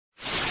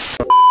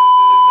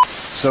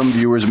Some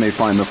viewers may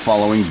find the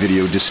following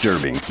video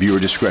disturbing. Viewer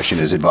discretion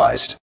is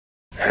advised.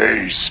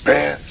 Hey,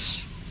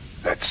 Spence,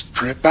 let's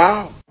trip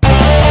out.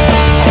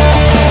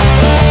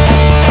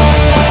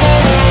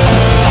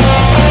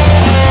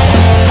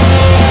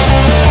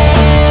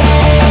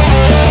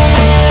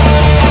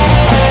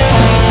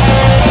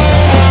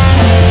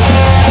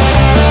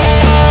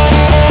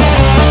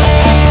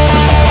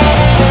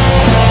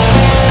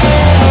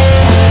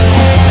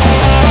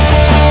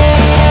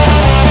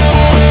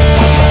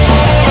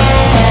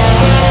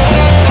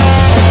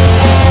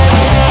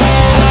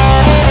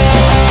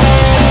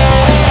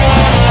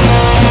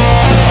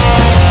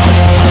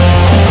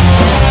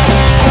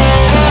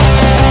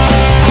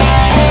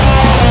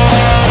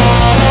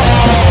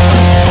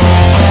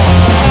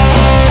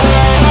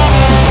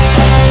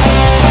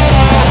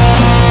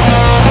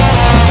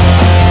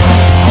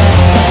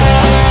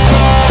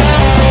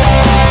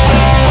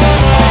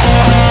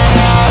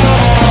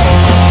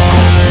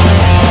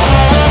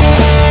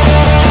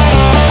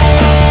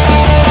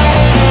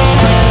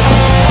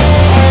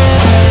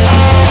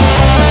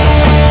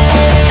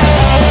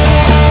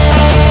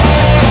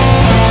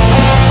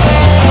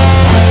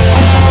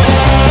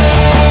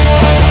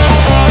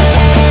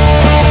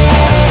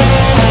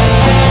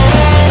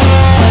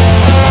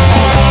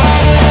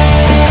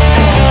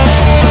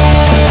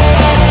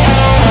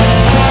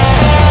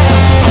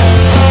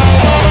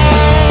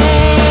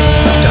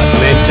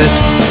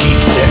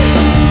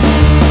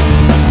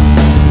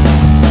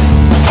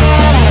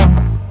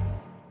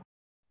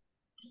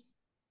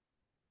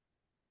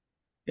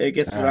 Hey,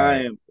 guess what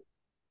I am?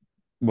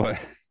 What?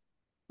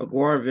 A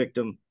GWAR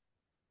victim.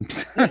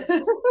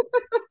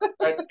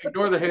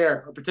 Ignore the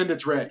hair or pretend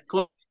it's red.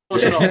 Close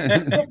enough.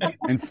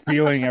 And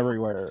spewing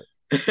everywhere.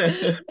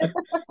 So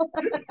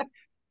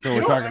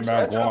we're talking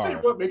about I'll tell you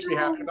GWAR. what makes me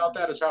happy about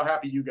that is how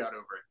happy you got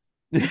over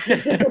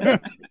it.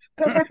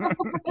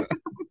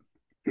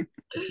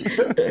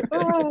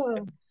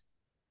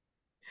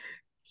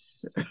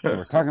 So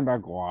we're talking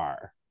about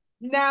GWAR.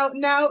 Now,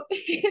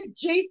 if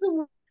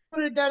Jason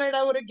would have done it,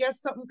 I would have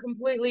guessed something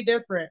completely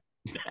different.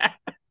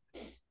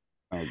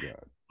 Oh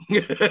god.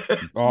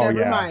 Oh Never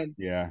yeah. mind.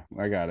 Yeah,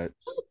 I got it.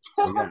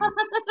 I've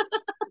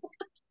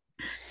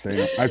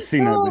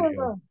seen that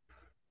video.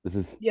 This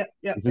is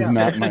this is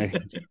not my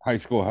high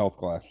school health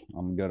class.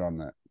 I'm good on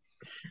that.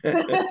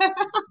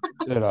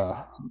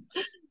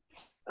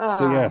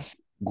 So yes,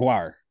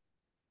 GWAR.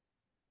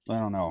 I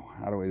don't know.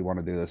 How do we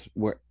want to do this?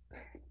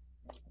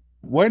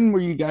 When were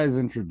you guys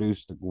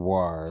introduced to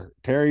GWAR?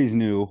 Terry's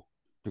new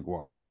to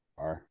GWAR.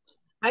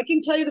 I can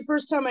tell you the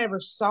first time I ever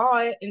saw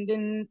it, and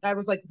then I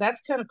was like,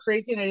 "That's kind of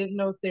crazy," and I didn't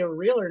know if they were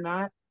real or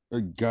not.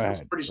 Go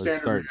ahead. Pretty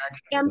standard reaction.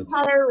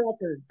 Empire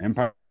Records.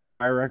 Empire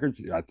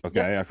Records. Okay,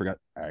 yep. I forgot.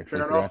 I actually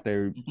forgot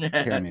they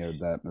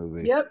cameoed that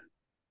movie. Yep.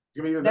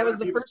 That was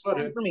the first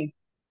time for me.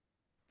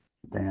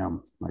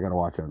 Damn, I gotta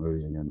watch that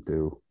movie again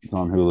too. It's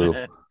on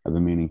Hulu. I've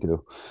been meaning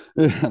to.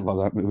 I love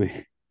that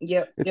movie.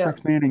 Yep. It's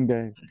Rex Manning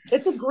Day.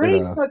 It's a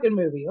great fucking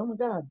movie. Oh my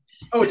god.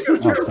 Oh, it's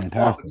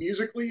fantastic.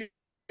 Musically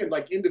and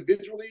like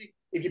individually,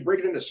 if you break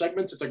it into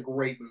segments, it's a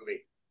great movie.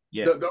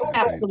 Yeah, the overall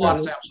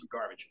plot is absolute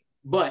garbage,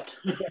 but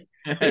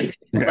like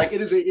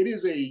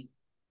it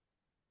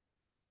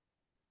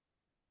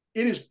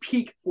is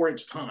peak for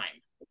its time.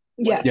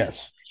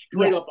 Yes.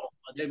 Straight up,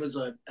 it was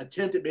an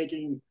attempt at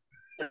making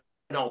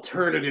an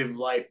alternative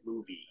life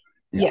movie.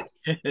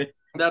 Yes.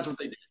 That's what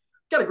they did.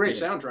 Got a great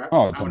soundtrack.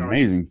 Oh, it's an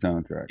amazing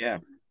soundtrack. Yeah.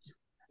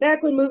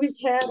 Back when movies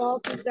had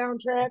awesome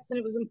soundtracks and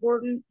it was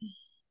important.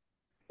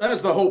 That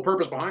is the whole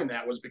purpose behind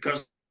that, was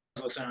because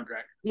of the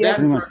soundtrack. Yeah. That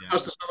for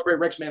us to celebrate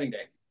Rex Manning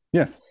Day.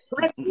 Yes.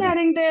 Rex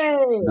Manning Day.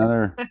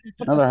 Another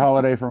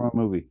holiday from a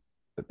movie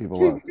that people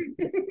love.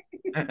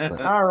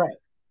 All right.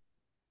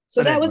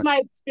 So that was my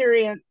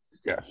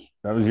experience. Yes.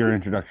 That was your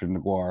introduction to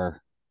GWAR.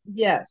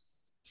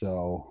 Yes.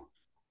 So,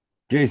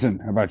 Jason,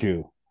 how about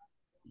you?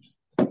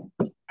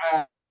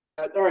 All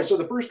right. So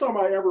the first time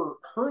I ever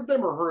heard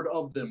them or heard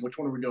of them, which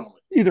one are we going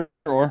with? Either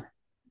or.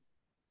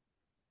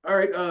 All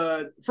right.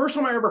 First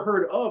time I ever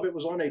heard of it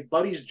was on a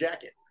buddy's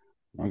jacket.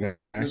 Okay.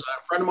 It was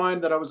a friend of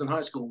mine that I was in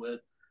high school with.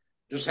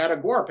 Just had a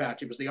GWAR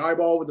patch. It was the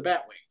eyeball with the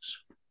bat wings.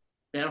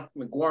 Yeah,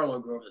 the GWAR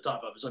logo over the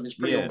top of it. So I mean, it's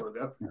a pretty old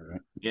logo.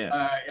 Right.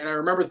 Yeah. And I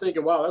remember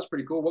thinking, wow, that's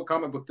pretty cool. What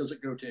comic book does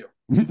it go to?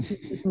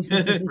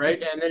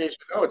 Right. And then he said,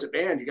 oh, it's a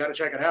band. You got to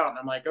check it out. And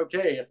I'm like,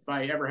 okay, if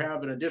I ever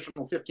have an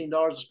additional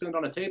 $15 to spend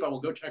on a tape, I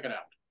will go check it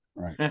out.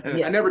 Right.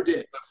 Yes. I never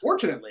did. But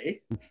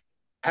fortunately,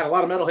 I had a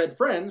lot of metalhead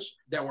friends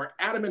that were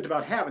adamant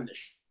about having this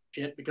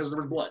shit because there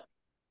was blood.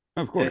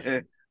 Of course.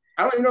 I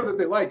don't even know that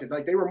they liked it.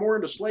 Like, they were more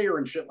into Slayer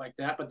and shit like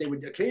that, but they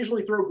would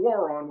occasionally throw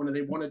GWAR on when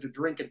they wanted to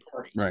drink and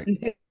party. Right.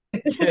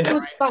 It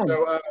was fun.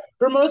 So,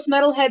 for most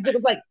metalheads, it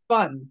was like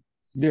fun.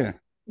 Yeah.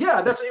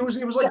 Yeah, it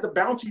was like the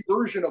bouncy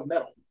version of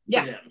metal.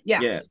 Yeah.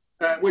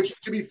 Which,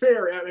 to be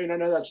fair, I mean, I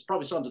know that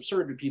probably sounds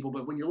absurd to people,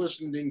 but when you're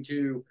listening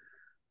to,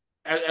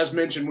 as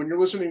mentioned, when you're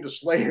listening to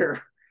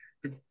Slayer,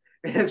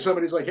 and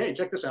somebody's like, "Hey,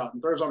 check this out,"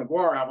 and throws on a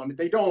GWAR album,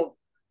 they don't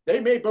They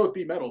may both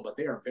be metal, but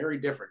they are very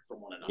different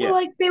from one another. Well,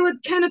 like they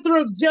would kind of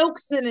throw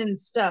jokes in and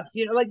stuff,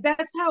 like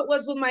that's how it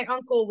was when my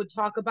uncle would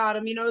talk about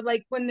him,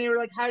 like when they were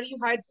like, how do you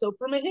hide soap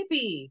from a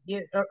hippie?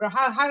 Or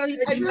how do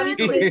you hide money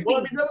from a hippie? Well,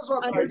 I mean, that was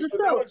on Under the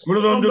soap. Put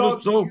it under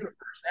the soap.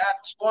 At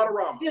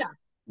Slaughterama.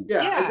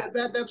 Yeah.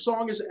 That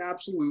song is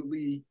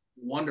absolutely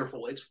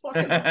wonderful. It's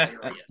fucking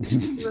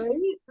hilarious.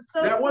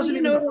 Right? That wasn't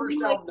even the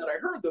first album that I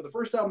heard, though. The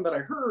first album that I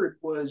heard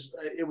was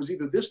it was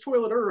either This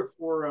Toilet Earth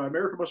or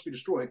America Must Be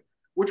Destroyed.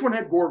 Which one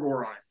had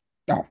GWAR on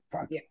it? Oh,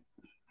 fuck. Yeah.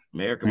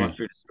 America Must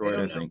Be Destroyed,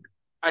 I think.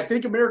 I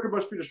think America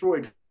Must Be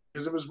Destroyed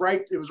because it was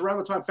around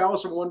the time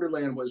Phallus in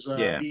Wonderland was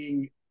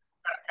being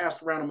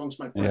passed around amongst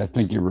my friends. Yeah, I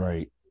think you're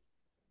right.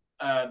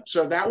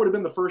 So that would have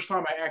been the first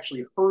time I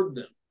actually heard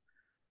them.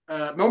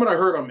 Moment I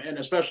heard them, and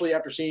especially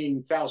after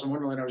seeing Phallus in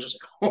Wonderland, I was just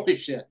like, holy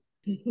shit.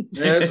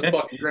 This is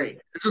fucking great.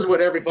 This is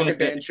what every fucking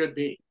band should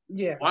be.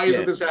 Yeah. Why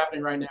isn't this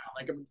happening right now?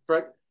 Like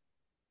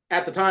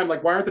at the time,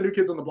 like why aren't the New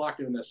Kids on the Block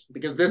doing this?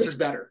 Because this is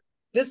better.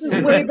 This is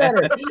way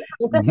better.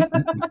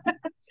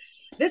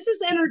 This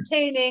is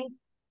entertaining.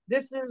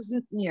 This is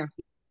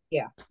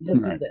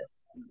This is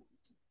this.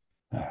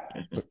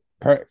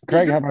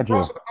 Craig, how about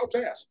you?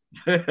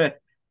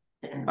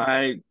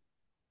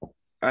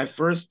 I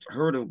first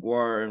heard of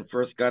GWAR and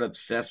first got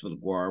obsessed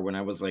with GWAR when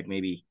I was like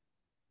maybe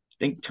I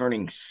think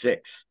turning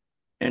 6,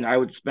 and I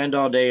would spend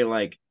all day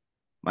like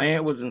my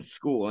aunt was in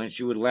school and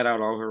she would let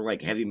out all her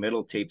like heavy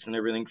metal tapes and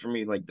everything for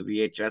me, like the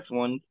VHS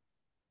ones,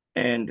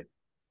 and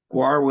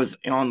GWAR was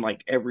on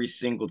like every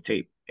single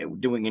tape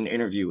doing an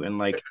interview and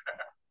like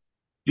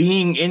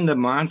being in the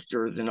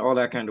monsters and all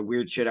that kind of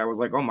weird shit. I was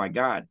like, oh my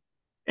God.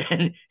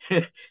 And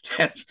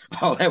that's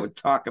all I would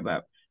talk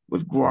about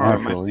was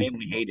GWAR. My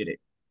family hated it.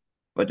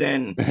 But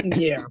then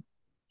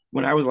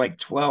when I was like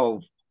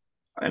 12,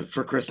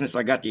 for Christmas,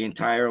 I got the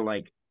entire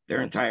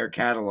their entire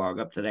catalog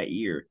up to that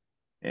year.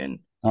 And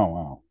oh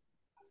wow.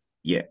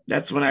 Yeah,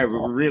 that's when I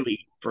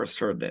really first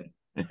heard them.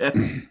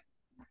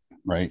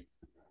 Right.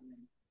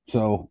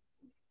 So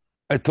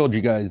I told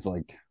you guys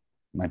like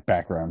my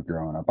background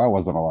growing up. I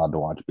wasn't allowed to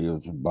watch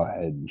Beavis and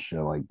Butthead and shit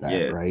like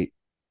that, right?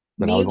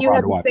 But you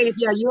had the same.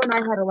 Yeah, you and I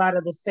had a lot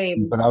of the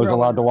same. But I was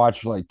allowed to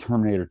watch like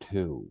Terminator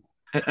 2.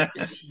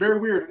 It's very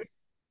weird.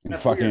 And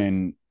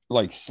fucking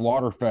like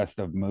Slaughterfest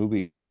of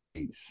movies.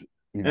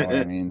 You know what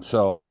I mean?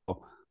 So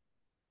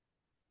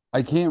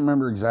I can't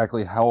remember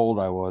exactly how old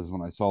I was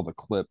when I saw the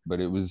clip, but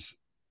it was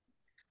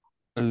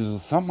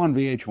something on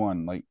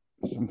VH1, like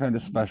some kind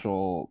of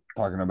special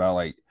talking about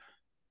like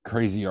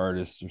crazy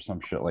artists or some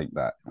shit like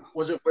that.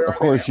 Was it? Of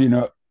course,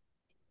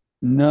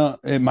 no,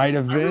 it might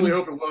have been. I really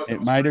hope it was.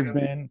 It might have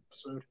been.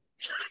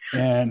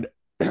 And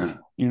and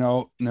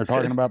they're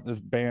talking about this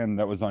band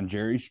that was on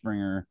Jerry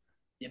Springer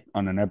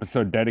on an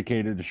episode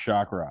dedicated to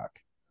shock rock.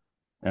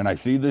 And I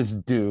see this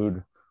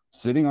dude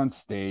sitting on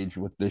stage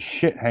with this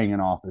shit hanging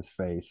off his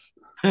face,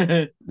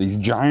 these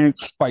giant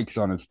spikes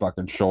on his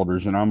fucking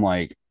shoulders, and I'm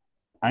like,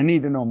 I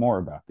need to know more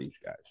about these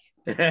guys.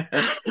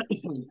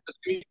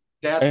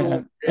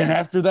 And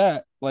after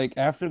that,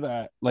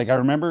 I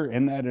remember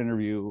in that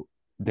interview,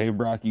 Dave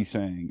Brockie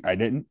saying, I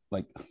didn't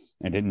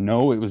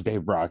know it was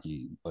Dave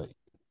Brockie, like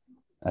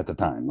at the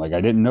time. Like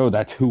I didn't know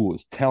that's who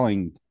was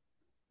telling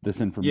this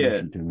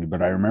information to me,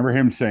 but I remember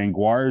him saying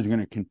GWAR is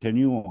going to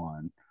continue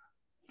on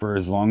for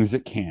as long as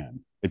it can.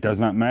 It does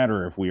not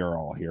matter if we are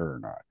all here or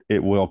not.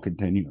 It will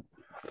continue.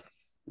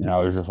 And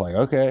I was just like,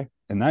 okay.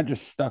 And that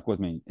just stuck with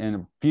me. And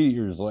a few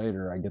years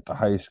later, I get to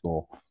high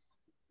school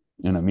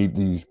and I meet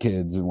these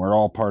kids, and we're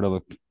all part of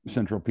the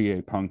Central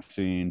PA punk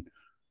scene,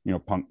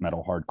 punk,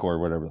 metal, hardcore,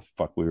 whatever the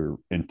fuck we were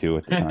into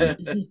at the time.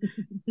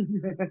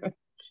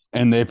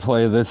 And they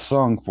play this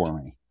song for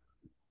me.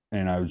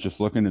 And I was just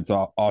looking, it's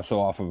also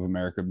off of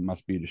America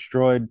Must Be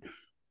Destroyed.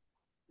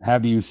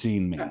 Have You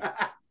Seen Me?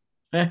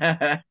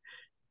 And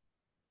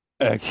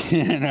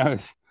I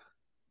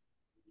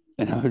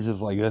was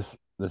just like, this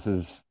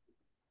is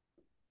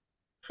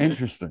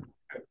interesting.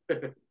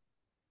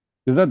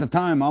 Because at the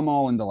time, I'm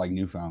all into like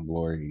Newfound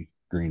Glory,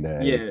 Green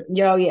Day.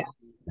 Yeah.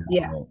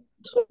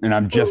 And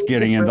I'm just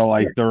getting into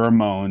like the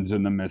Ramones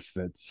and the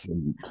Misfits.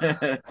 And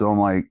so I'm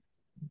like,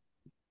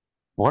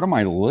 what am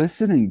I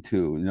listening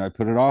to? And I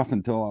put it off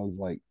until I was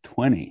like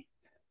 20.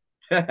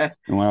 And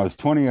when I was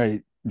 20,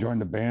 I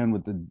joined a band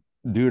with the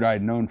dude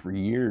I'd known for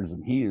years,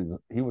 and he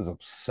was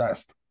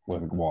obsessed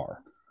with GWAR.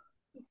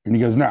 And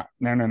he goes, no.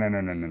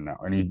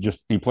 And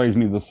he plays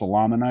me the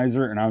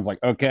Salamanizer, and I was like,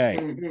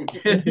 okay,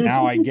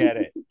 now I get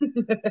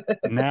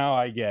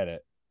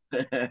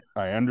it.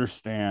 I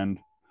understand.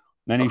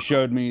 Then he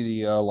showed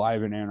me the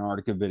Live in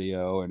Antarctica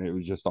video, and it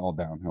was just all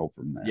downhill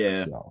from there.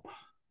 Yeah. So.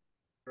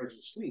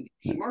 Sleazy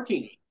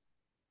martini.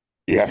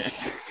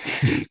 Yes.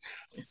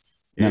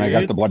 Then I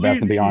got the Bloodbath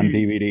and Beyond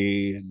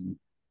DVD, and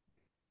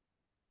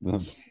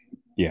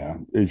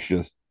it's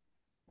just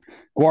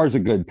GWAR's a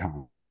good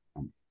time,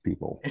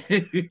 people. Got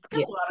a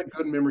lot of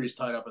good memories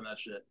tied up in that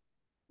shit.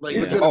 Like,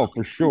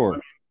 for sure.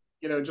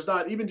 Just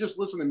not even just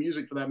listen to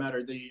music for that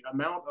matter. The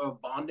amount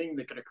of bonding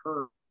that could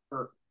occur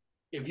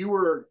if you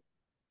were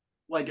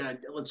like a,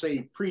 let's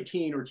say,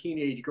 preteen or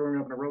teenage growing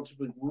up in a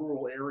relatively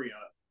rural area,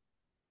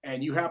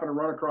 and you happen to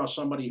run across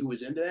somebody who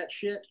is into that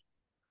shit,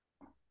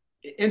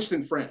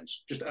 instant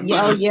friends. Just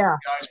immediately, yeah.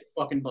 guys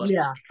are fucking buddies.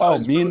 Yeah. Oh,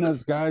 me and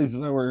those guys that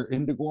were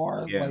into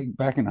GWAR, Yeah. like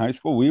back in high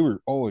school, we were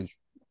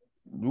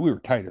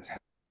tight as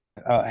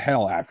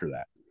hell after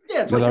that.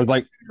 Yeah, it's Because I was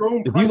like, your own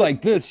if you private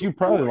like this, you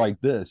probably story.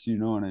 like this. You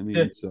know what I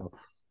mean? So,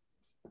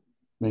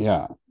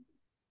 yeah,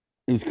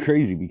 it was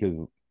crazy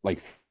because like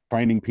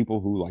finding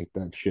people who like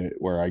that shit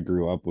where I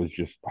grew up was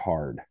just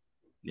hard.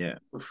 Yeah.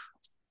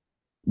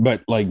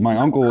 But like my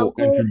uncle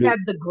introduced. had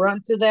the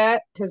grunt of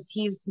that because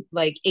he's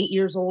like 8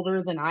 years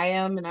older than I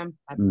am, and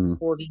I'm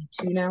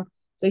 42 now.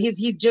 So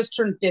he just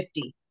turned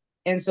 50,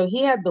 and so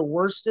he had the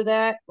worst of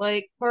that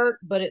like part.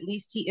 But at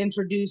least he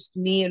introduced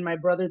me and my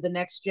brother, the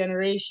next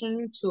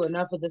generation, to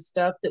enough of the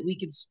stuff that we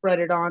could spread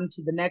it on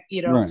to the next,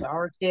 Right. to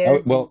our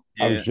kids.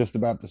 I was just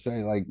about to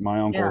say, like my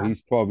uncle,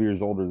 he's 12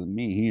 years older than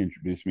me. He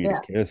introduced me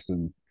to Kiss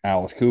and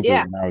Alice Cooper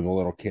when I was a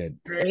little kid.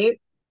 Right.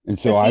 And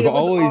so I've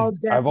always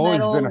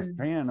been a and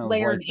fan of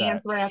Slayer like and that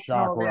Anthrax and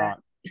shock all that. rock,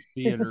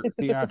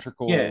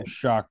 theatrical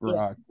shock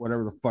rock,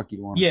 whatever the fuck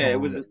you want to call it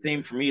was the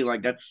same for me.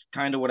 Like that's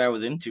kind of what I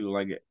was into.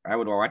 Like I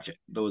would watch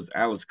those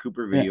Alice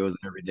Cooper videos and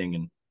everything,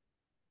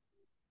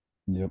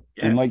 and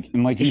and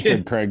like you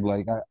said, Craig,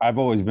 like I've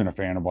always been a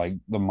fan of like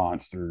the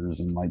monsters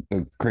and like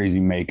the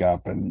crazy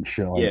makeup and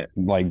shit,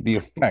 like the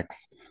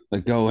effects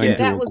that go into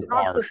that was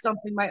also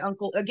something my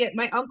uncle,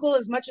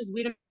 as much as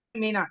we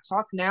may not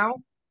talk now,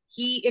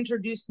 he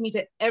introduced me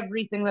to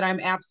everything that I'm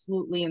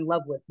absolutely in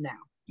love with now.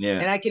 Yeah.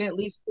 And I can at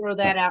least throw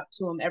that out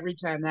to him every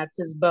time. That's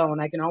his bone.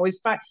 I can always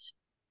find.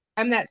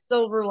 I'm that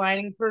silver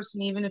lining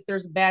person. Even if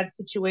there's a bad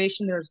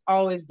situation, there's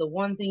always the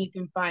one thing you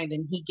can find.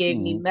 And he gave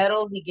me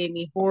metal. He gave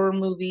me horror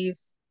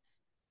movies.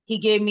 He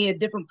gave me a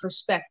different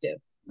perspective.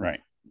 Right.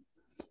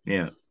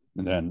 Yeah.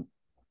 And then,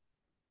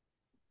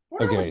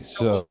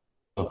 so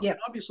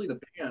obviously the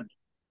band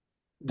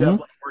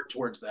definitely worked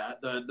towards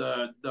that.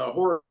 The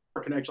horror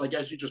connection, like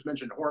as you just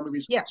mentioned, horror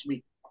movies. Yes,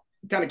 we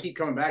kind of keep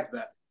coming back to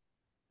that.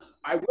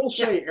 I will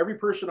say every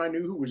person I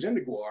knew who was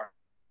into GWAR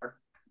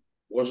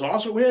was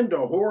also into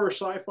horror,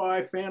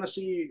 sci-fi,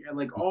 fantasy, and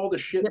like all the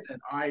shit that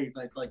I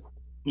like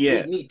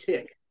made me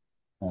tick.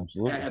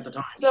 Absolutely. At the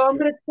time. So I'm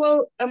gonna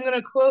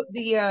quote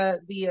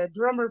the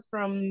drummer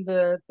from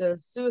the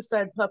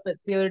Suicide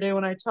Puppets the other day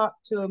when I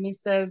talked to him. He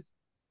says,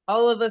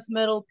 "All of us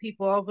metal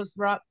people, all of us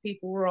rock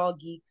people, we're all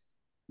geeks."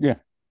 Yeah.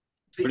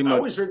 See, I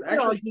always heard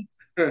actually.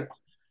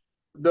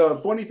 The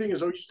funny thing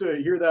is, I used to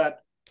hear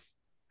that.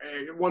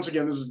 Once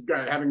again, this is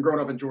having grown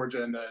up in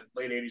Georgia in the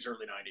late '80s,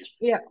 early '90s.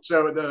 Yeah.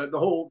 So the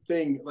whole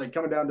thing, like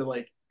coming down to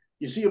like,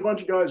 you see a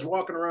bunch of guys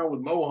walking around with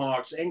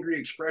mohawks, angry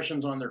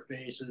expressions on their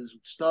faces,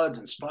 with studs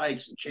and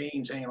spikes and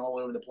chains hanging all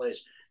over the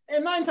place.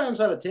 And 9 times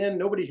out of 10,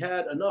 nobody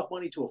had enough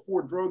money to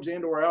afford drugs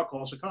and/or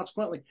alcohol. So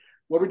consequently,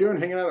 what we're doing,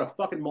 hanging out at a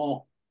fucking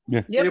mall.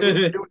 Yeah. And if we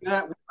were doing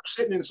that, we were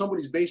sitting in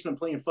somebody's basement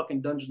playing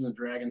fucking Dungeons and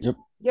Dragons.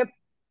 Yep.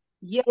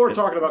 Or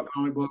talking about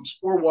comic books,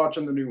 or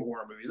watching the new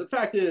horror movie. The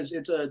fact is,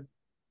 it's an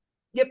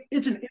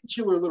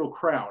insular little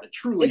crowd. It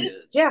truly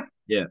is. Yeah.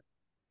 Yeah.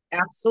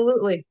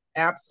 Absolutely.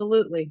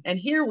 And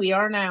here we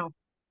are now.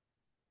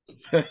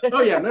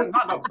 Oh yeah, not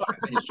fucking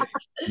things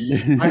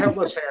changed. I have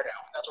less hair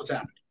now. That's what's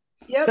happening.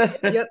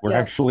 Yep. We're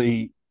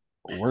actually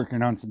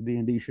working on some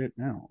D&D shit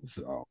now.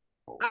 So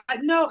I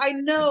know.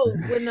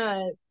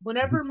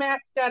 Whenever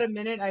Matt's got a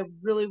minute, I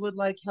really would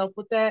like help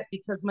with that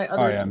because my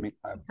other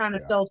kind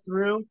of fell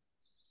through.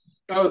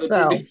 Oh, the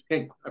D&D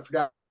thing. I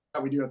forgot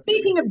we do have.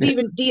 Speaking of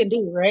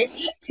D&D, right?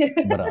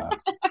 But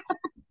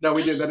no,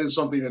 we did. That is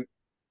something that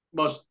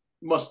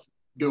must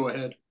go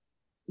ahead.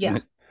 Yeah.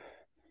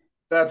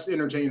 That's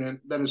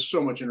entertainment. That is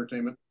so much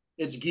entertainment.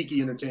 It's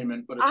geeky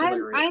entertainment, but it's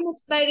hilarious. I'm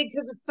excited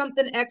because it's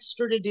something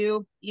extra to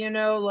do.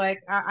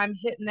 Like I'm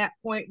hitting that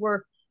point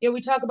where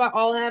we talk about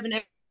all having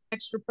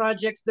extra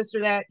projects, this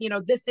or that.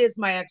 This is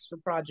my extra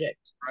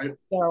project. Right.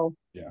 So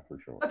yeah, for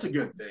sure. That's a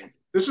good thing.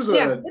 This is it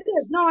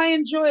is. No, I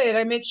enjoy it.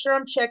 I make sure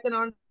I'm checking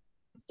on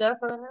stuff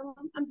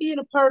I'm being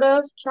a part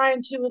of,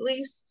 trying to at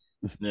least.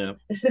 Yeah.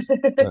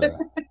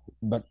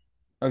 But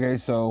okay,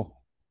 so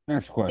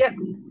next question.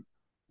 Yeah.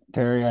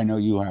 Terry, I know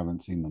you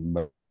haven't seen them,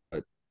 but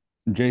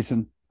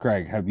Jason,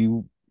 Craig, have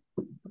you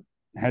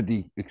had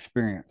the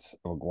experience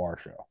of a GWAR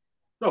show?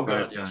 Oh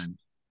God, yes.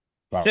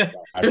 Wow.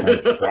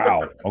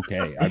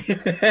 Okay.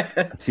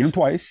 I've seen them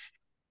twice,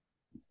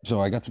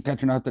 so I got some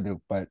catching up to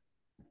do. But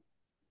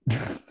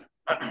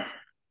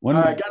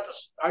I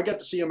got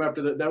to see them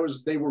after that.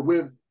 They were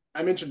with.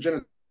 I mentioned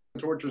Jenna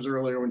Tortures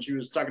earlier when she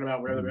was talking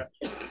about where they're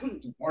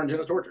at.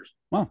 Jenna Tortures.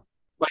 Wow.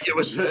 Like it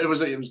was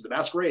the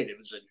Masquerade. It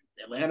was in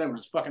Atlanta. It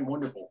was fucking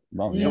wonderful.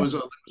 Oh, yeah. It was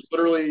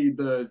literally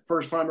the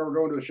first time ever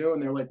going to a show,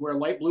 and they're like, "Wear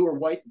light blue or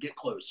white, get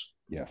close."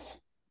 Yes.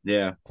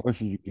 Yeah.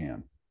 Close as you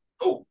can.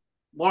 Oh,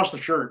 lost the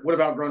shirt. Would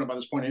have outgrown it by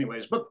this point,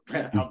 anyways. But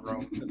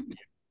outgrown.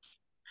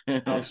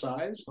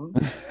 Outsized.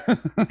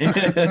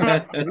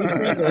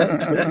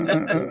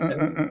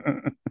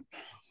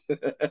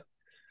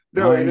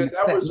 No, and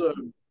that was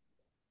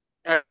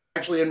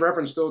actually, in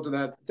reference still to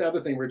that, the other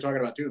thing we were talking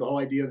about too, the whole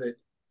idea that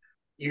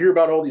you hear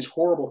about all these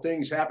horrible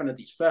things happen at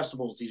these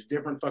festivals, these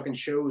different fucking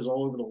shows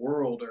all over the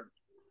world, or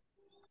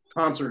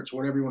concerts,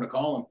 whatever you want to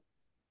call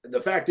them.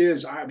 The fact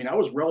is, I mean, I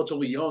was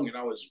relatively young, and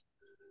I was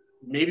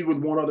maybe with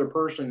one other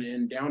person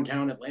in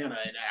downtown Atlanta,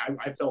 and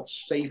I felt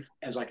safe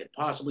as I could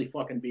possibly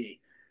fucking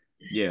be.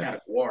 Yeah. At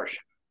a GWAR.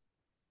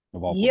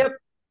 Yep.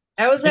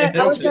 I was at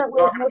most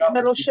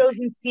metal shows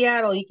in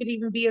Seattle. You could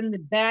even be in the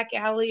back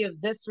alley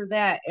of this or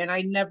that, and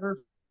I never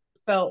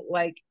felt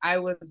like I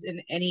was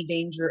in any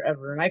danger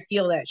ever. And I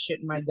feel that shit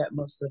in my gut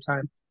most of the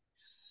time.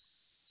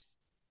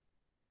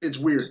 It's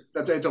weird.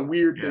 It's a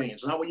weird thing.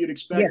 It's not what you'd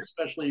expect,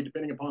 especially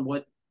depending upon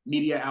what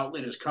media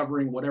outlet is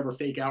covering whatever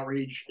fake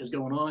outrage is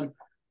going on.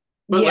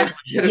 But like,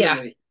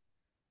 legitimately,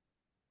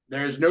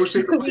 there's no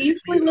secret. We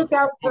usually look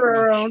out for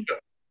our own.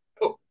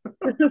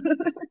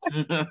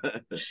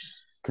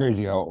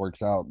 Crazy how it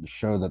works out. The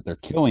show that they're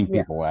killing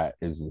people at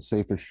is the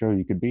safest show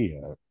you could be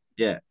at.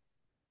 Yeah.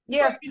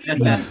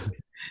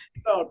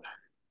 Well,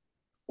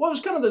 it was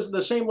kind of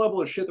the same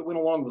level of shit that went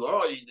along with,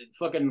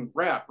 fucking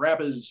rap.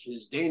 Rap is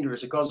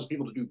dangerous. It causes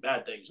people to do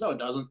bad things. No, it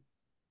doesn't.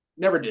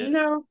 Never did.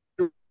 No.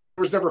 There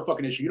was never a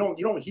fucking issue. You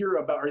don't hear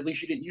about, or at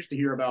least you didn't used to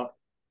hear about,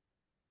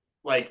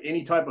 like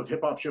any type of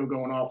hip hop show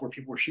going off where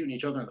people were shooting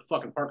each other in the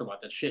fucking parking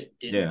lot. That shit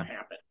didn't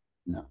happen.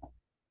 No.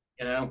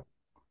 You know?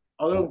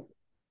 Although,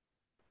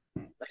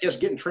 I guess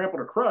getting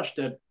trampled or crushed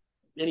at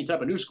any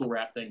type of new school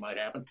rap thing might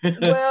happen.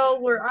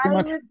 Well, where I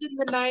lived in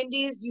the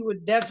 90s, you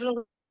would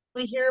definitely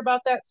hear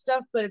about that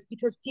stuff, but it's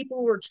because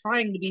people were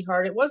trying to be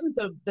hard. It wasn't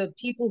the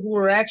people who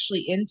were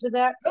actually into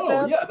that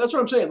stuff. Yeah, that's what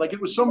I'm saying. Like,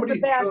 it was somebody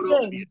who showed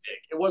up to be a dick.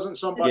 It wasn't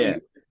somebody.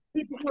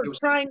 People who were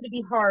trying to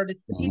be hard.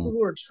 It's the people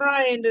who are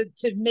trying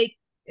to make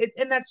it,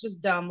 and that's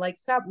just dumb. Like,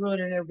 stop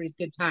ruining everybody's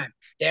good time.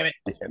 Damn it.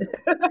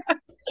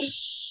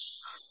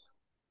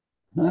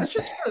 That's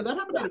just that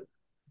happened.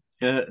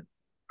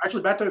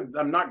 Actually, back to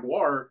not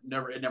GWAR.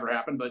 It never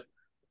happened, but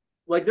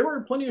like there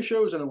were plenty of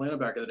shows in Atlanta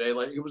back in the day.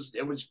 Like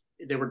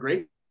they were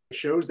great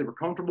shows. They were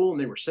comfortable and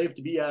they were safe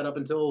to be at up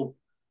until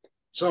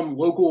some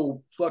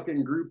local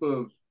fucking group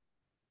of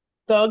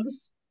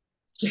thugs,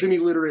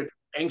 semi-literate,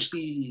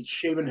 angsty,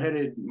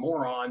 shaven-headed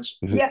morons.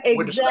 Yeah,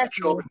 exactly.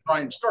 Show up and try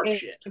and start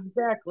shit.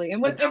 Exactly.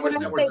 And when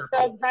I say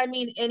thugs, I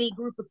mean any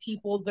group of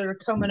people that are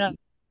coming up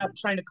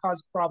trying to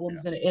cause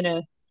problems in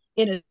a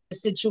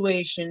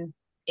situation.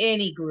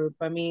 Any group.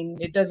 I mean,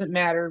 it doesn't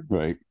matter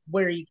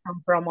where you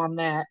come from on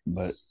that.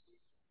 But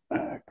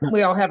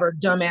we all have our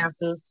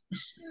dumbasses.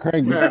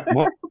 Craig,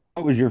 what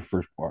was your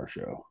first GWAR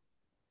show?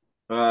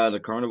 The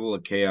Carnival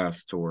of Chaos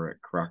tour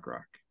at Croc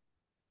Rock.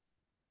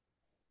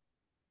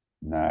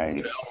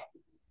 Nice.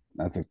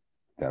 That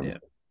was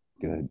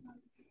good.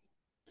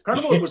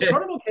 Was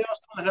Carnival Chaos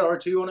the one that had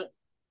R2 on it?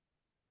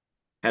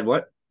 Had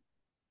what?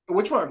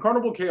 Which one?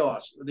 Carnival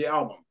Chaos, the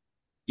album.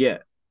 Yeah.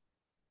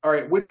 All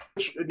right, which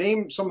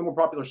name some of the more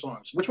popular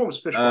songs? Which one was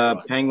Fish?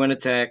 Penguin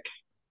Attack.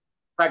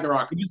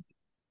 Ragnarok.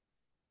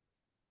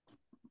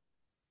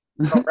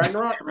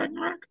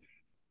 Ragnarok.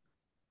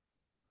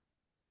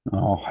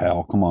 Oh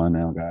hell! Come on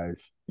now,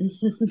 guys.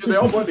 Dude, they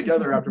all blend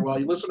together after a while.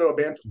 You listen to a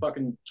band for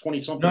fucking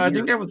 20-something. No, I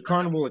think that was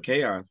Carnival of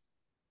Chaos.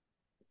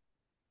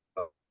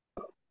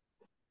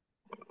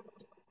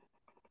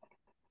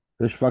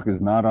 Fish fuck is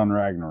not on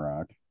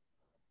Ragnarok.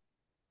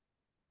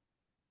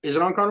 Is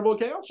it on Carnival of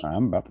Chaos?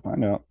 I'm about to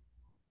find out.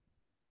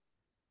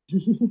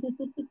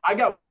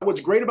 What's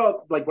great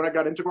about, like, when I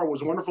got into GWAR,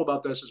 what's wonderful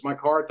about this is my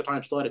car at the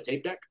time still had a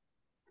tape deck.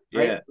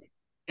 Right? Yeah.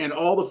 And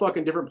all the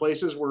fucking different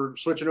places were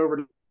switching over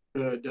to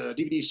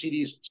DVD,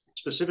 CDs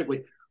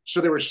specifically. So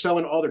they were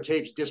selling all their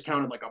tapes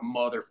discounted like a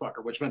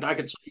motherfucker, which meant I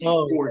could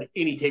afford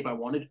any tape I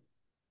wanted.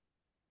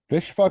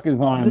 Fish fuck is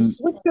on. The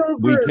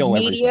switchover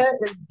media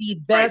is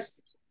the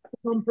best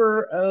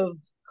pumper of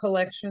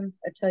collections.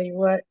 I tell you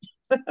what.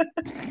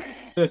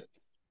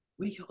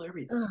 We Kill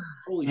Everything.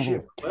 Holy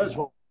shit.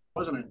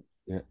 Wasn't it?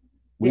 Yeah.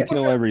 We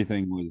Kill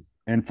Everything was,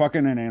 and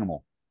Fucking an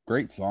Animal.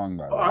 Great song,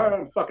 by the way.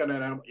 I'm Fucking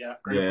an Animal. Yeah.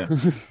 Great. Yeah.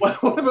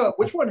 What about,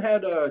 which one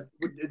had,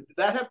 did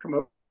that have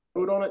Commode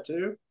on it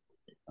too?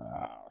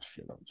 Oh,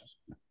 shit. I was just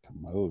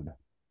Commode.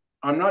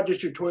 I'm not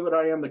just your toilet,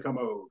 I am the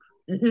Commode.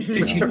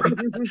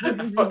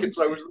 That fucking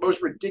song was the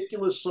most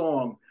ridiculous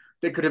song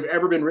that could have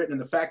ever been written.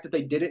 And the fact that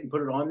they did it and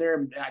put it on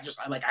there, I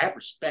have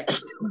respect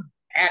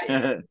at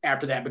it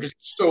after that because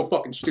it's so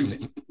fucking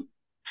stupid.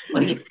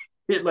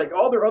 Like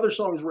all their other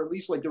songs were at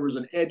least like there was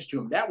an edge to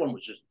them. That one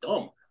was just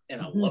dumb,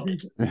 and I loved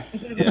it.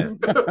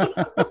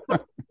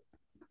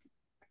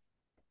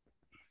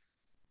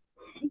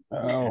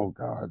 Oh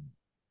God,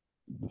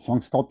 the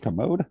song's called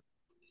Commode.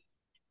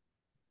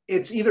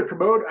 It's either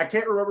Commode. I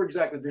can't remember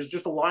exactly. There's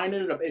just a line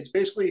in it. It's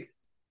basically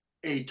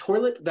a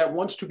toilet that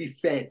wants to be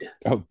fed.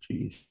 Oh,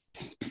 jeez.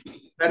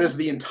 That is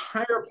the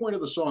entire point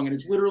of the song, and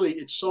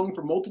it's sung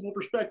from multiple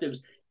perspectives,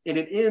 and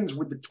it ends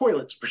with the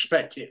toilet's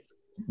perspective.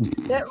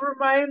 That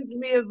reminds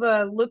me of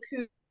Look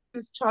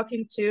Who's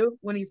Talking To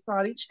when he's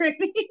potty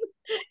training.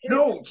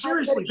 No,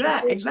 seriously,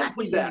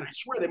 exactly that. I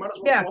swear they might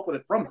as well come up with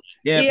it from it.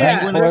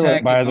 Yeah, Penguin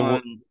Attack by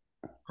the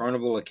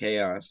Carnival of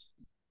Chaos.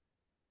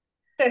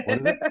 What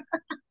is it?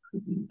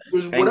 It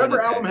was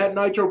whatever album had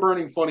Nitro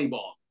burning Funny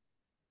Ball.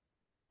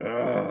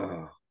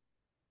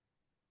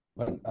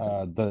 But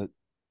the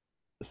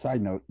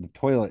side note, the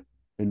toilet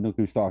in Look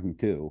Who's Talking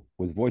To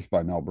was voiced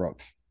by Mel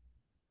Brooks.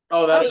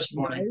 Oh, that is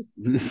funny.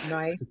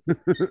 Nice.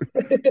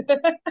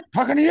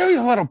 Talking to you,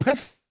 you little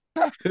piss.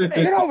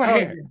 Get over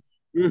here.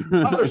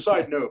 Other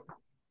side note.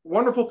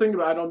 Wonderful thing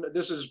about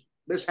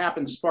this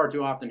happens far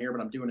too often here,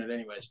 but I'm doing it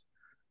anyways.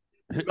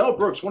 Mel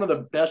Brooks, one of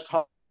the best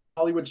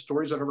Hollywood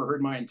stories I've ever heard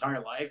in my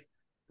entire life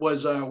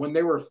was when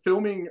they were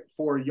filming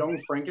for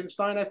Young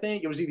Frankenstein. I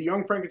think it was either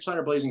Young Frankenstein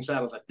or Blazing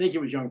Saddles. I think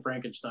it was Young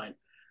Frankenstein.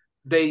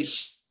 They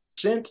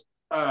sent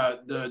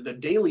the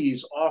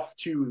dailies off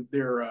to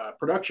their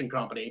production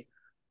company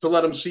to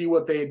let them see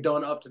what they had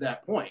done up to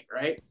that point,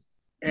 right?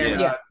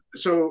 And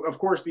so, of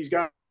course, these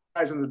guys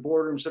in the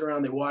boardroom sit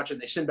around, they watch it,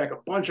 they send back a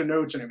bunch of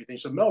notes and everything.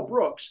 So Mel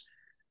Brooks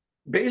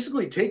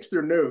basically takes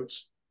their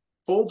notes,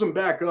 folds them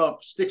back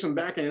up, sticks them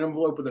back in an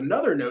envelope with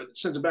another note that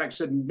sends it back and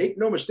said, make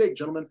no mistake,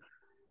 gentlemen,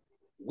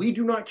 we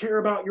do not care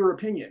about your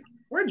opinion.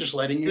 We're just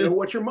letting you know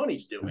what your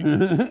money's doing.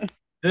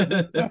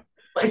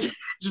 Like,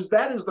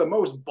 that is the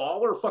most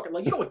baller fucking,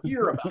 like, you don't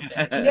hear about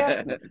that.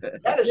 Yeah.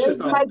 That is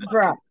just a mic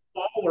drop.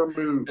 Baller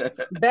move.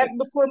 Back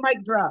before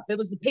mic drop. It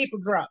was the paper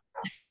drop.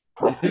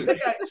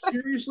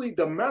 Seriously,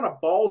 the amount of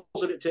balls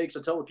that it takes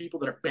to tell the people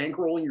that are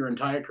bankrolling your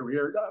entire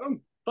career, I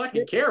don't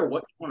fucking care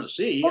what you want to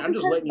see. Well, I'm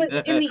just letting you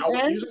know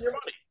how you're using your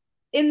money.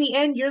 In the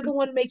end, you're the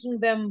one making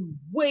them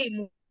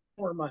way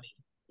more money,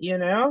 you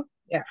know?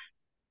 Yeah.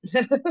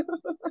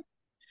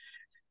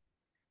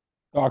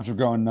 Dogs were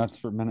going nuts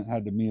for a minute,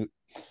 had to mute.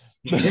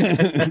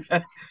 I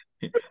thought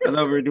we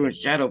were doing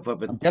shadow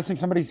puppets. I'm guessing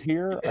somebody's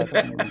here.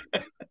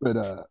 But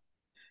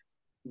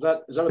is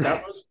that what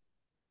that was?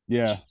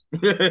 Yeah.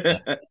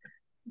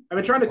 I've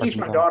been trying to teach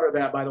my daughter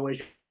that, by the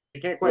way.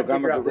 She can't quite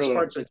figure out this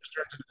part, so it just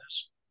turns into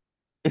this.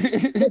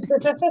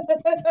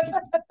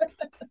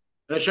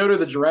 And I showed her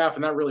the giraffe,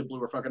 and that really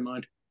blew her fucking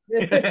mind.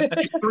 She's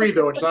 3,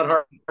 though. It's not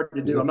hard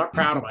to do. I'm not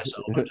proud of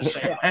myself. I'm just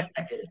saying. I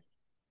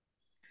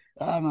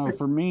don't know.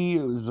 For me,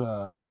 it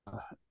was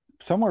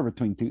somewhere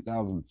between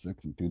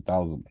 2006 and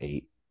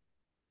 2008.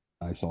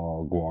 I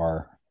saw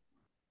GWAR.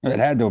 It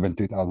had to have been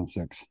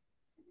 2006.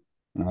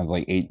 When I was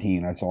like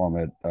 18, I saw him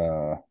at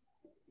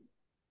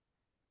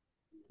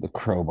the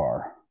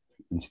Crowbar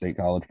in State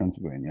College,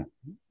 Pennsylvania.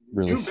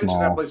 Really You've small.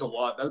 That place a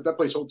lot. That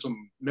place holds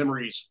some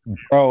memories.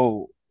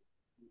 Bro,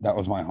 that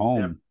was my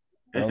home.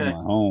 That was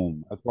my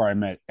home. That's where I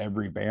met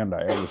every band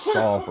I ever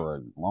saw for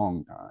a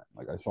long time.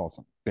 Like, I saw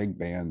some big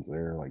bands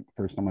there. Like,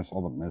 first time I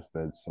saw the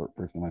Misfits, or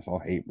first time I saw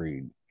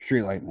Hatebreed,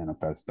 Streetlight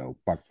Manifesto.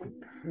 Fuck.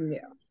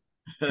 Yeah.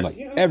 Like,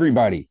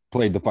 everybody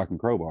played the fucking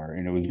Crowbar,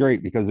 and it was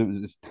great because it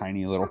was this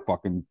tiny little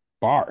fucking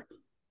bar,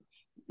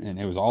 and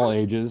it was all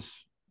ages.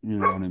 You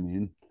know what I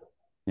mean?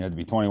 You had to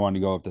be 21 to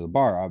go up to the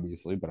bar,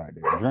 obviously, but I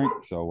didn't drink,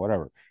 so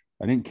whatever.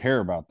 I didn't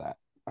care about that.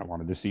 I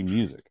wanted to see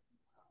music,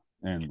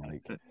 and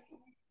like,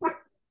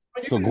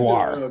 so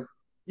GWAR.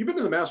 You've been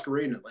to the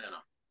Masquerade in Atlanta?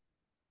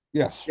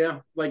 Yes. Yeah,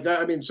 like that.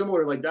 I mean,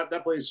 similar, like that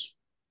place.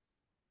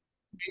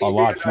 A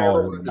lot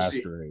smaller than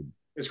Masquerade.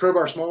 Is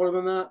Crowbar smaller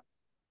than that?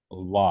 A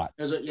lot.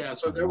 Is it? Yeah.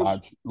 So there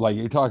was, like,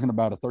 you're talking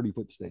about a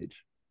 30-foot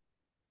stage.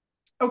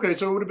 Okay,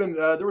 so it would have been.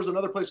 There was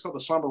another place called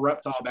the Somber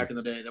Reptile back in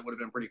the day that would have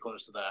been pretty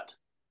close to that.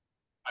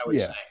 I would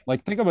say.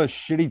 Like, think of a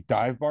shitty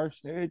dive bar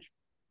stage.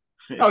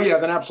 Oh yeah,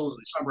 then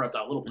absolutely Somber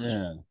Reptile, a little place.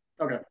 Yeah.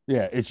 Okay.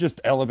 Yeah, it's just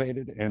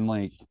elevated and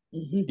like,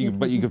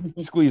 but you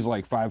could squeeze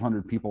like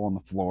 500 people on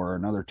the floor,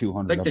 another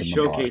 200 like up the in the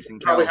showcase bar.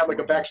 Probably had like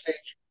a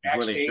backstage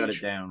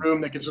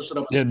room that consisted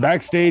of.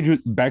 Backstage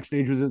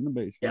was in the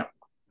basement.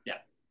 Yeah.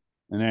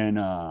 And then,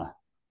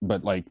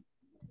 but like,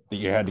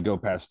 you had to go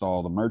past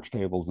all the merch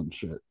tables and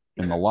shit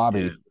in the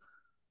lobby,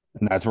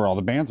 and that's where all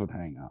the bands would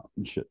hang out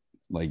and shit.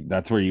 Like,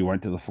 that's where you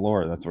went to the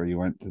floor. That's where you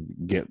went to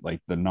get like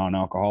the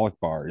non-alcoholic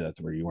bar. That's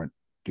where you went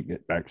to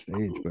get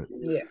backstage. But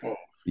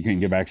you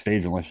couldn't get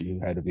backstage unless you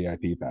had a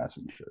VIP pass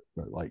and shit.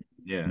 But like,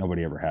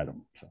 nobody ever had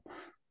them. So,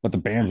 but the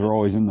bands were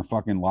always in the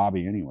fucking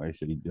lobby anyway,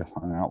 so you just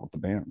hung out with the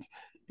bands.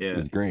 It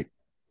was great.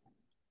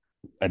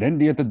 I didn't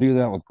get to do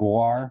that with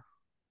GWAR,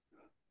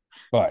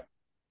 but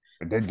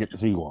I did get to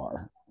see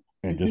GWAR,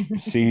 and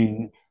just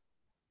seeing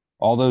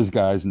all those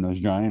guys in those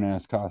giant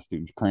ass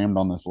costumes crammed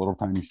on this little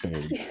tiny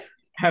stage.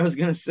 I was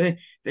gonna say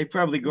they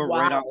probably go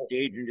right off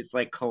stage and just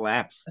like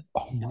collapse.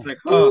 It's like,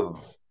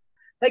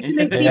 like, can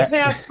they see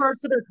past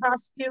parts of their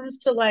costumes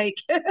to like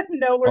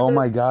know where? Oh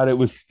my god, it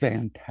was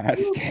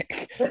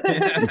fantastic.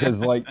 Because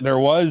like there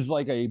was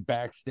like a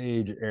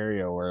backstage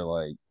area where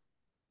like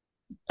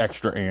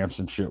extra amps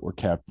and shit were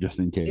kept just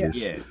in case.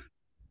 Yeah.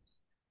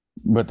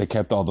 But they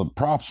kept all the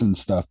props and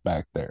stuff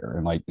back there,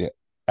 and like the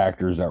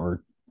actors that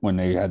were, when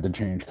they had to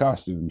change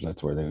costumes,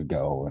 that's where they would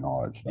go and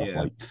all that stuff.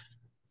 Like,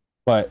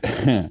 but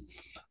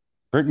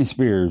Britney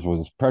Spears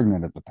was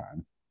pregnant at the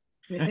time,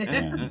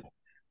 and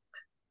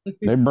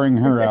they bring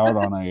her out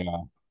on a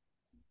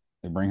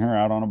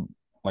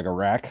like a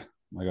rack,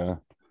 like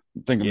a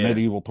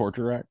medieval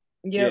torture rack.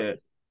 Yeah.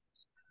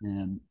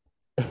 And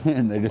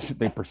and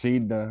they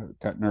proceed to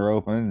cutting her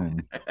open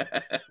and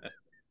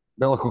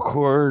umbilical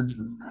cord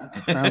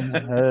around the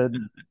head,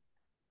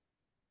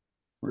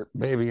 rip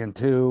baby in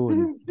two,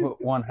 and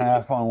put one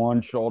half on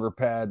one shoulder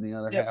pad and the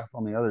other half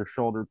on the other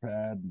shoulder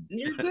pad.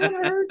 You're gonna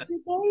hurt your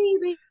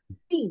baby.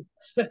 He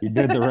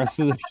did the rest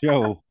of the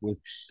show with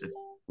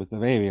the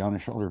baby on the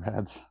shoulder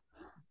pads.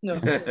 No.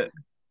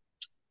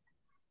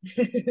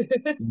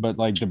 But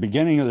like the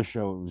beginning of the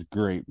show was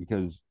great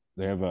because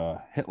they have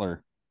a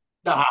Hitler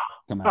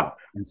come out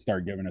and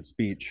start giving a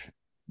speech.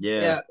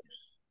 Yeah.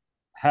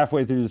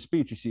 Halfway through the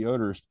speech, you see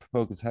Otis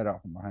poke his head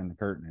out from behind the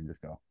curtain and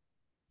just go,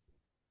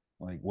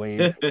 like,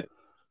 wave.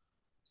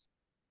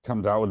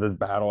 Comes out with his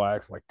battle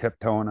axe, like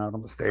tiptoeing out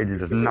on the stage and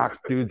just knocks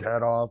dude's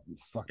head off.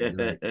 It's fucking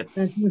great.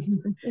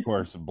 Of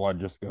course, the blood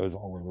just goes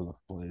all over the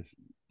place.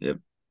 Yep.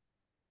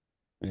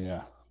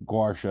 Yeah,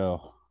 GWAR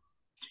show.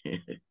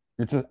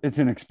 It's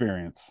an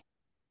experience.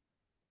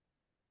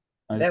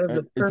 That was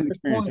a perfect it's an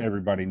experience point.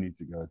 Everybody needs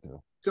to go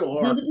to. Still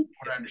hard, from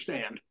what I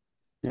understand.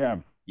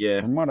 Yeah.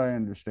 From what I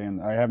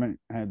understand, I haven't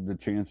had the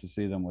chance to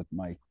see them with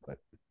Mike, but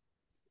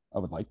I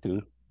would like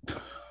to.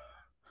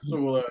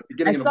 So,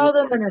 I saw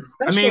them in a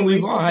special. I mean, we've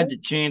recently. all had the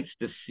chance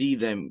to see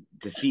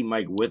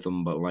Mike with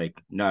them, but like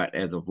not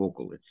as a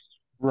vocalist.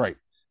 Right.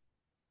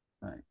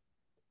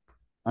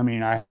 I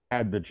mean, I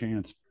had the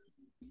chance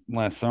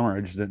last summer.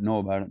 I just didn't know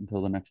about it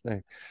until the next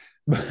day.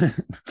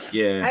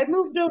 Yeah. I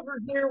moved over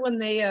here when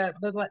they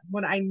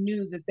when I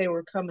knew that they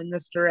were coming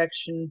this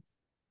direction,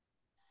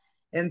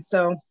 and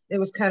so it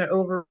was kind of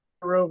over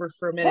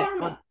for a minute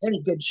on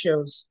any good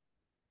shows.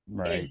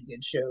 Right. Any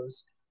good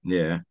shows.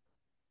 Yeah.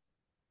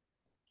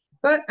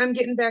 But I'm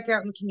getting back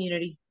out in the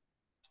community.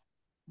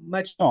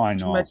 Much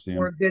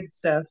more good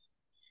stuff.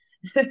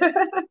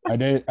 I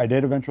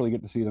did eventually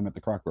get to see them at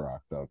the Croc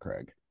Rock, though,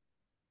 Craig.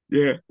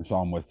 Yeah. I saw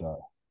them with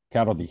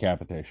cattle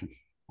decapitation.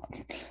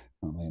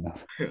 Funnily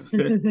enough.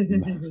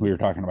 We were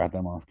talking about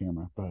them off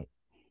camera, but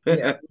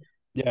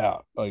yeah,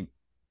 like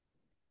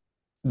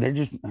they're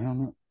just, I don't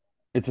know.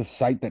 It's a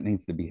sight that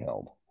needs to be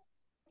held.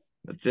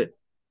 That's it.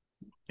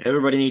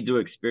 Everybody needs to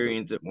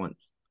experience it once.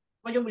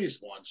 Like at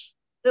least once.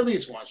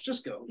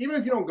 Just go. Even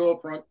if you don't go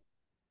up front,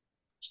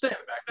 stay in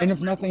the back. And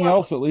if nothing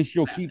else, at least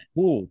you'll keep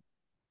cool.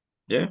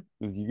 Yeah.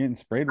 If you're getting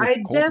sprayed with I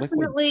cold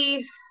definitely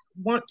liquid.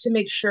 Want to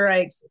make sure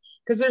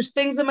because there's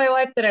things in my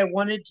life that I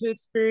wanted to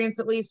experience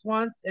at least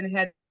once and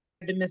had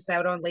to miss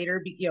out on later,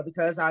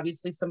 because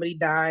obviously somebody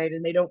died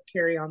and they don't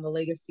carry on the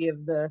legacy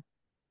of the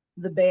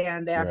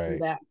band after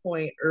that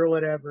point or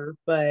whatever.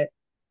 But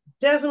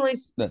definitely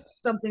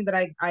something that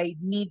I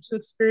need to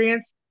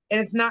experience, and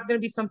it's not going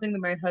to be something that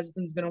my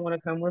husband's going to want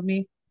to come with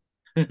me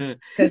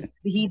because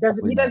he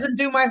doesn't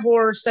do my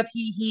horror stuff.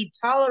 He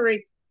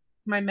tolerates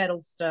my metal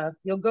stuff.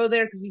 He'll go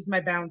there because he's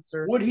my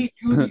bouncer. Would he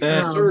do the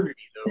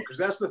absurdity though? Because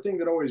that's the thing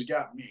that always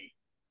got me.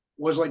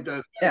 Was like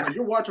like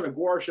you're watching a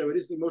GWAR show. It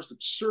is the most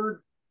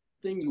absurd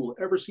thing you will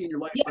ever see in your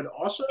life. But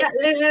also,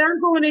 and I'm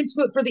going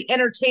into it for the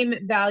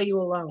entertainment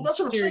value alone. Well, that's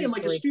what I'm saying.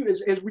 Like a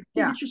student,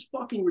 it's just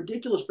fucking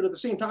ridiculous. But at the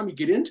same time, you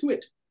get into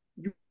it.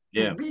 You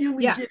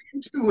really get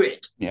into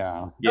it.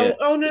 Yeah.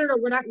 Oh no.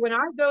 When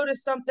I go to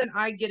something,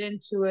 I get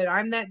into it.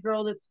 I'm that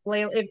girl that's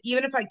flailing.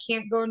 Even if I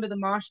can't go into the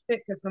mosh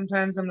pit because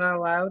sometimes I'm not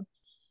allowed.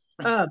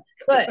 And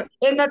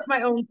that's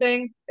my own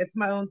thing. It's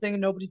my own thing,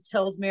 and nobody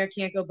tells me I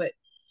can't go.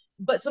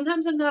 But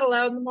sometimes I'm not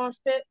allowed in the mosh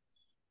pit,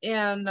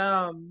 and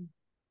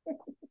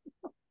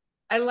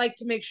I like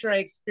to make sure I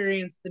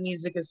experience the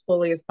music as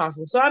fully as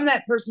possible. So I'm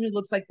that person who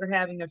looks like they're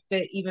having a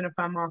fit, even if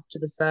I'm off to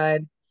the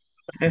side.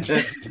 And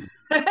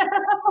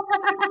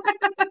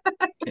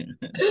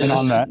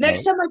on that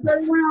next time I go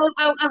around,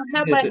 I'll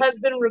have my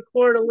husband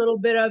record a little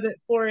bit of it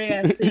for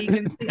you so you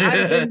can see.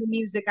 I'm in the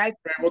music.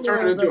 We'll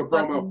turn it into a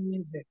promo.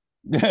 Music.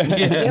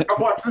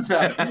 Watch this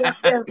happen.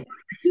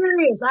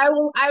 Serious. I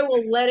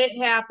will let it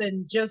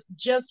happen just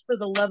for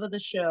the love of the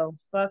show.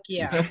 Fuck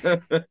yeah.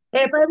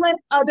 If I let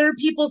other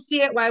people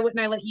see it, why wouldn't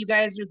I let you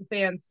guys or the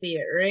fans see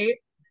it, right?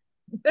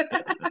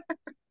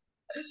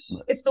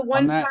 It's the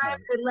one time I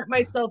let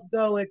myself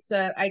go. It's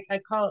I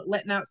call it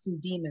letting out some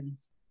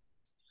demons.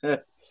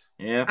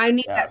 Yeah. I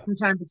need that from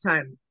time to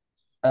time.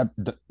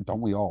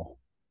 Don't we all?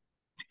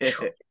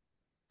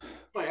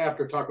 My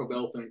after Taco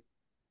Bell thing.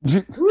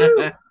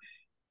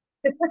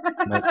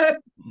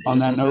 On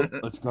that note,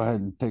 let's go ahead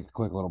and take a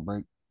quick little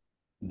break.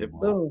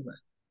 Boom.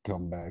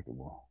 Come back and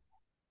we'll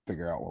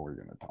figure out what we're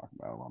going to talk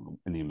about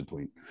in the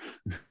in-between.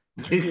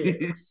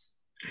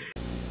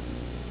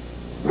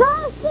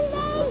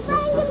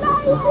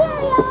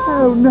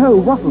 Oh no,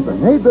 what will the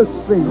neighbors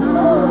think?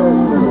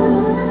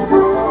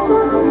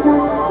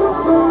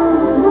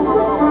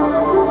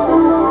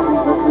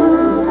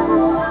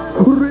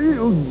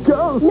 Real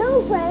ghost!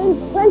 No, friends,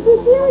 Frenchie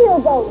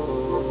cereal ghost.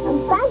 And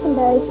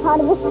Frankenberry's part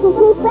of a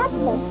spooky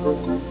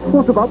breakfast.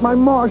 What about my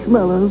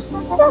marshmallows?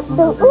 Just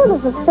the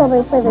oodles of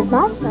strawberry-flavored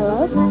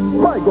marshmallows.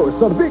 My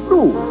ghosts are big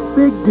too.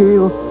 Big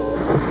deal.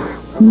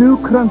 New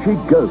crunchy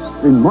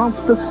ghosts in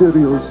monster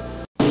cereals.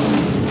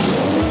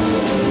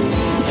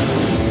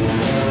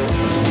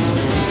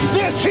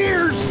 This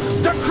here's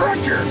the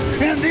Cruncher,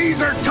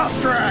 These are tough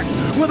tracks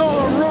with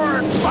all the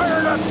roaring,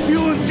 fired-up,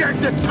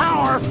 fuel-injected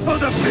power of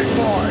the big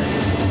boy.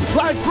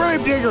 Like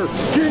Gravedigger,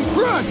 King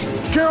Crunch,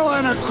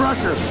 Carolina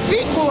Crusher,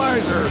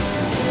 Equalizer.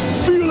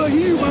 Feel the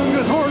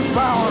humongous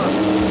horsepower.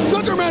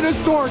 The tremendous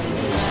torque.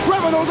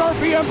 Revving those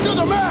RPMs to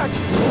the max.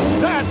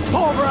 That's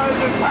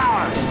pulverizing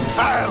power.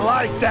 I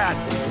like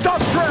that.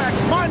 Tough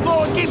tracks,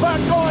 mind-blowing, keep on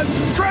going.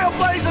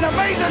 Trailblazing,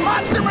 amazing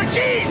monster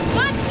machines.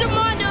 Monster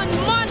Mondo and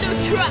Mondo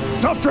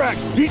Trucks. Tough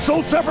tracks, each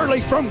sold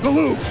separately from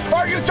Galoob.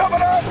 Are you tough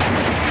enough?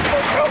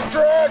 Tough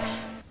tracks.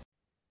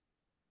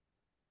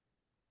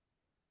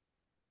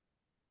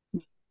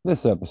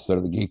 This episode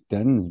of the Geek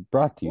Den is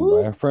brought to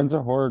you by our friends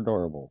at Horror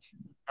Adorables.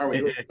 Are we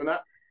doing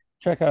that?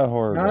 Check out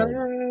Horror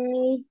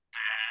Adorables.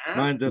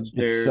 Mine's Get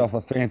upstairs. yourself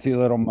a fancy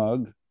little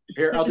mug.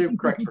 Here, I'll do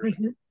correct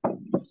version.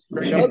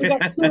 Well, we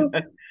got two.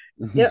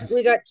 Yep,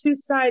 we got two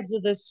sides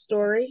of this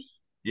story.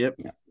 Yep.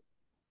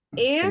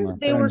 And My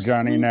they friend were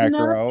Johnny sweet enough,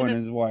 Necro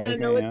and his wife. I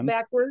know it's Ann.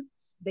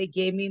 backwards. They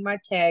gave me my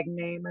tag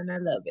name, and I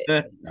love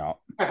it. No.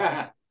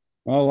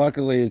 Well,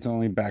 luckily it's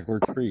only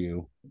backwards for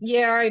you.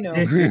 Yeah, I know.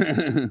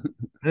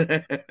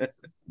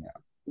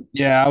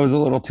 Yeah, I was a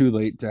little too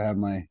late to have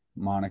my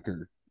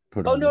moniker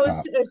put Oh on no! the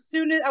top. As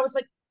soon as I was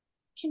like,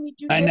 "Can we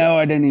do?" I this? know,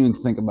 I didn't even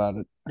think about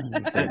it.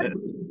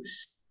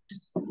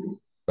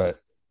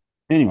 But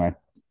anyway,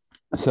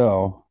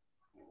 so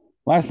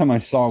last time I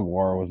saw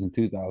GWAR was in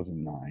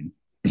 2009.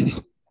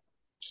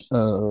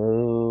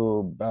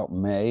 About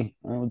May,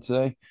 I would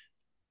say.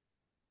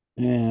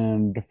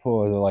 And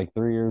like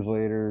 3 years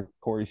later,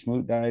 Corey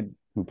Smoot died,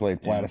 who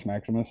played Flatus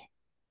Maximus.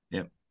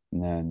 Yep.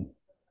 And then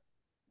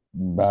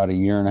about a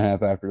year and a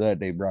half after that,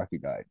 Dave Brocky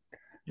died.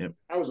 Yep.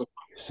 I was a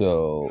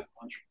So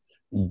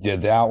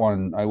did that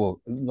one. I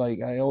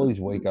always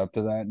wake up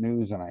to that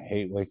news, and I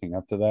hate waking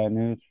up to that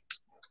news.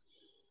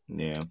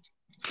 Yeah.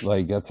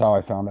 Like, that's how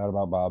I found out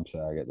about Bob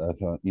Saget. That's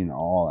how,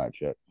 all that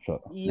shit.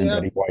 So and Yep.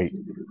 Betty White.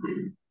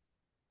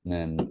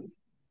 And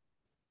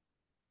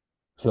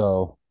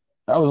so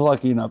I was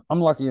lucky enough. I'm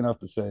lucky enough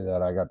to say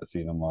that I got to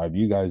see them live.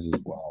 You guys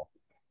as well.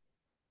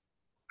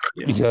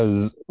 Yeah.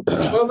 Because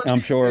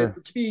I'm sure.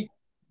 To be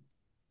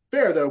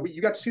fair, though,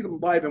 you got to see them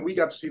live, and we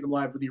got to see them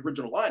live with the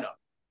original lineup.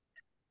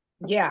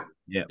 Yeah.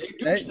 Yeah.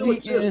 They do still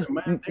exist,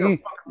 man. They are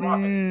fucking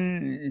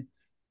rocking.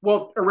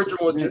 Well,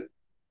 original,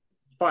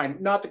 fine,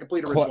 not the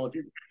complete original. If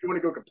you want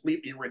to go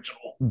completely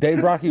original, Dave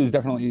Brocky was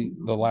definitely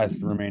the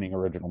last remaining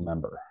original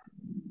member.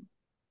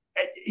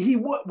 He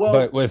was well,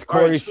 but with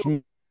Corey right, so,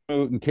 Smoot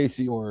and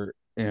Casey Orr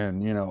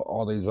and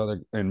all these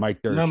other and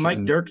Mike Dirks. No,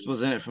 Mike Dirks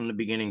was in it from the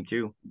beginning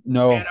too.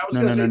 No.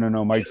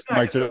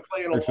 Mike Dirks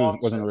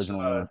wasn't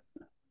original.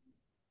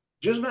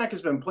 Jizmac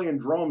has been playing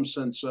drums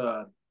since.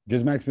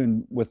 Jizmac's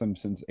been with them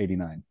since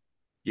 '89.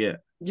 Yeah.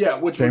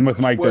 Yeah. Same with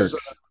Mike Dirks.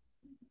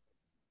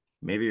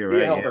 Maybe you're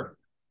right. Yeah.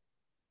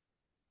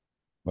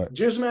 But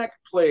Jizmac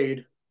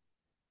played.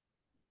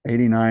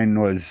 '89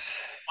 was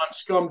on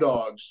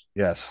Scumdogs.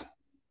 Yes.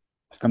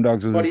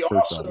 Scumdogs was but his he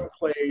first also album.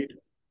 played.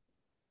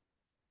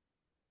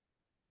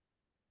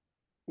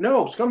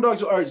 No,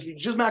 Scumdogs.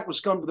 Jizmac was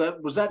Scum.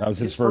 That was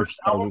his first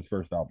album. That was his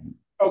first album.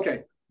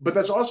 Okay, but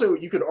that's also,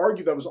 you could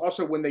argue that was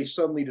also when they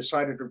suddenly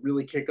decided to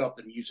really kick up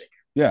the music.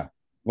 Yeah.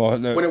 Well,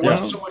 when it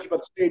wasn't so much about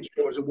the stage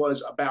show as it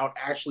was about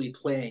actually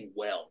playing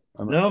well.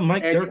 No,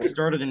 Mike Dirks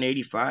started in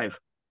 '85.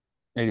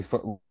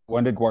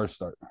 When did GWAR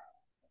start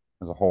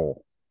as a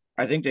whole?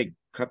 I think they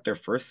cut their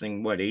first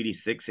thing,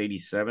 86,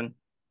 87?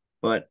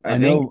 But I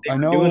know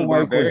doing Mike was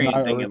Barbarian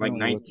not thing in like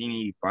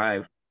originally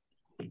 1985.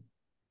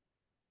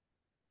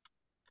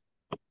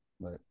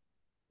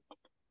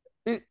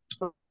 But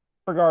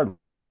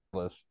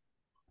regardless,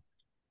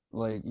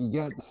 like, you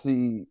got to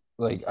see,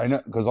 like, I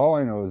know, because all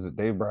I know is that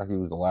Dave Brocky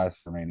was the last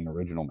remaining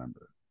original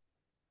member,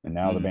 and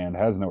now the band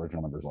has no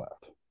original members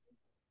left.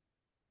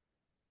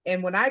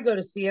 And when I go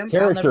to see him,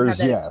 I'll never have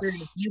that yes.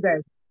 experience you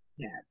guys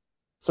had.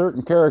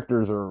 Certain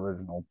characters are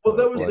original. Well,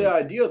 that was the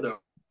idea, though,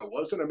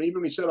 wasn't it? I mean,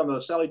 even we said on the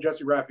Sally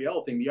Jesse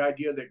Raphael thing, the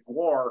idea that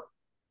GWAR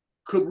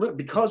could live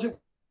because it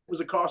was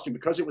a costume,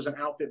 because it was an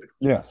outfit, because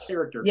it was a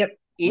character. Yep.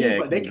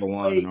 Anybody, they could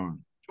play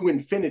to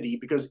infinity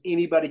because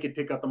anybody could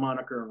pick up the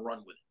moniker and run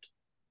with it.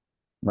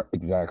 Right,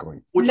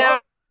 exactly. Which now,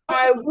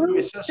 I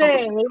will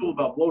say cool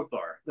about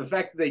Lothar. The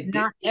fact that they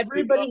not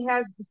everybody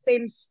has the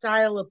same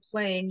style of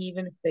playing,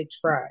 even if they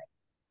try.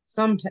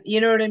 Sometimes, you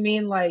know what I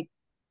mean? Like,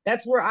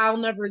 that's where I'll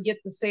never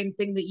get the same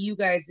thing that you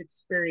guys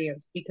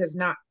experienced, because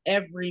not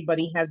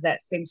everybody has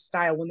that same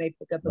style when they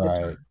pick up a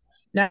guitar.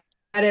 Not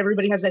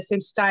everybody has that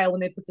same style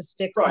when they put the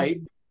sticks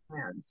in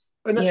their hands.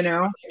 And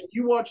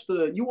you watch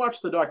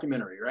the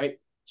documentary, right?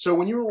 So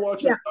when you were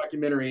watching the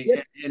documentary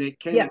and it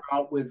came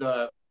out with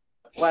not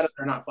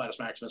Flatus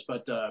Maximus,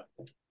 but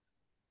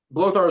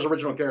Blothar's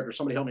original character.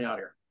 Somebody help me out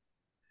here.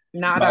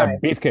 Not I.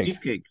 Beefcake.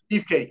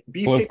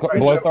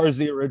 Blothar is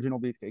the original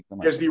Beefcake.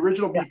 There's the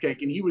original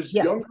Beefcake, and he was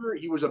younger.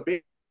 He was a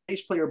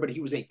bass player, but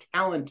he was a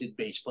talented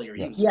bass player.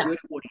 He was good at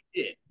what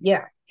he did.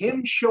 Yeah.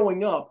 Him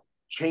showing up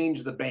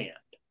changed the band.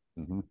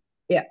 Mm-hmm.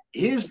 Yeah.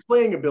 His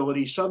playing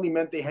ability suddenly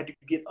meant they had to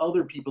get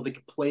other people that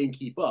could play and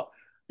keep up.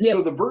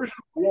 So the version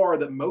of GWAR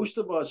that most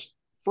of us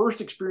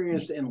first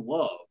experienced and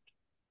loved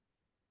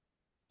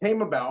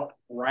came about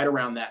right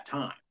around that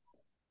time.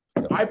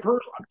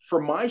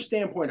 From my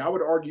standpoint, I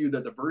would argue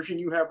that the version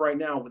you have right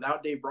now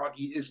without Dave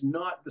Brocky is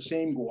not the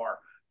same GWAR,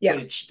 but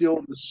it's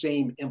still the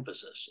same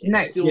emphasis.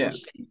 It's still the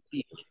same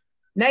theme.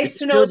 Nice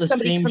to know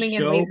somebody coming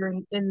in later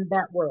in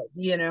that world,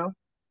 you know?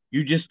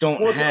 You just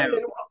don't have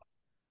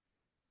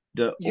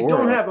the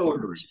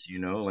orders, you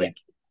know? Like,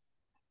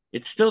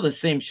 it's still the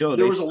same show.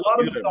 There was a lot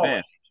of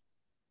mythology.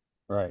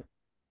 Right.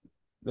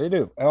 They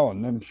do. Oh,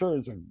 and I'm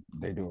sure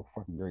they do a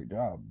fucking great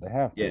job. They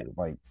have to.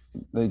 Like,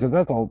 because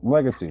that's a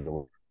legacy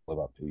to live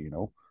up to, you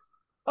know?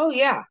 Oh,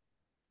 yeah.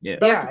 Yeah.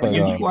 But, if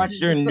you watch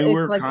their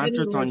newer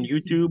concerts on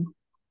YouTube,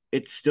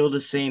 it's still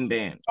the same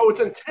band. Oh, it's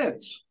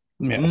intense.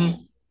 Yes.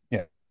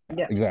 Yeah.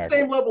 Exactly.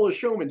 Same level of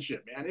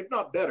showmanship, man, if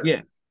not better.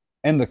 Yeah.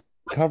 And the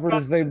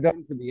covers they've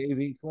done for the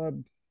AV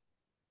Club.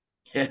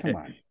 Come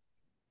on.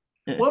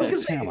 Well, I was going to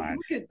say,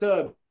 look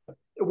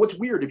at what's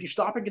weird, if you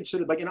stop and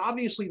consider, like, and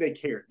obviously they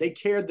cared. They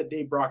cared that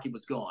Dave Brocky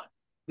was gone.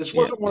 This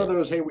wasn't one of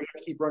those, hey, we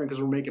have to keep running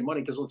because we're making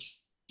money, because let's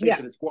face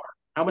it, it's GWAR.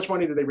 How much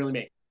money did they really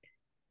make?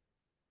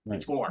 Right.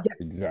 It's GWAR.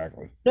 Yeah.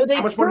 Exactly. No,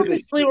 they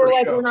purposely were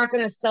like, we're not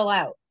going to sell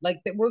out.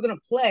 Like, we're going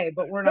to play,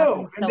 but we're not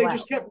going to sell out. And they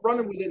just kept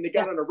running with it. And they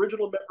got an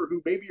original member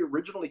who maybe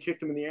originally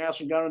kicked him in the ass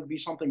and got him to be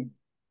something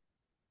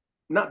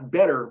not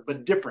better,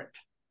 but different.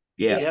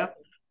 Yeah.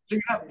 So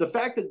you have the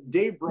fact that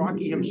Dave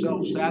Brocky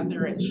himself sat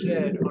there and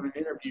said on an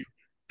interview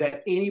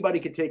that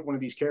anybody could take one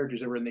of these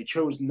characters over, and they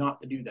chose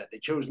not to do that. They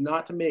chose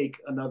not to make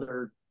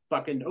another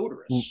fucking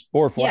Odorous.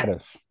 Or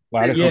Flatus.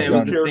 Flatus it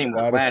was the same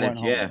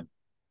Flatus,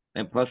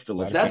 and plus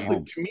the that's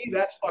to me,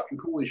 that's fucking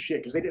cool as shit,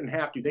 because they didn't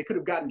have to. They could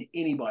have gotten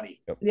anybody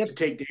to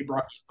take Dave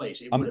Brocky's place.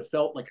 It would have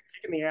felt like a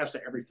kick in the ass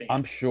to everything.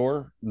 I'm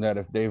sure that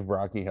if Dave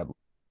Brocky had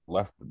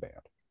left the band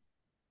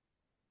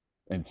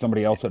and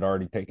somebody else had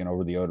already taken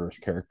over the Odorous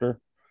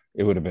character,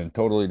 it would have been a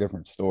totally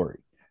different story.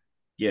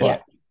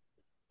 It's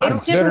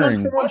different when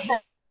someone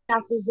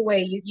passes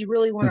away. You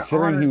really want to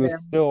honor he was them,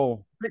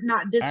 still but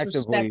not disrespect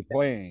actively them.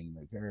 playing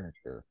the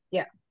character.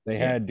 Yeah. They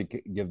had to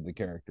give the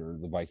character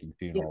the Viking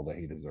funeral that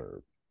he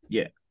deserved.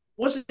 Yeah.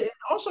 Was it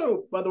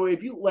also, by the way,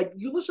 if you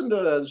listen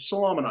to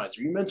Salamanizer,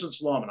 you mentioned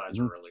Salamanizer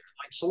earlier.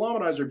 Like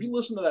Salamanizer, if you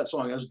listen to that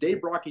song, that's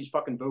Dave Brocky's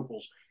fucking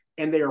vocals,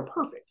 and they are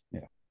perfect.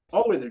 Yeah.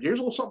 All the way there. Here's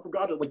a little something for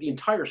God, like the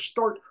entire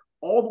start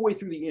all the way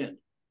through the end.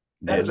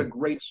 That is a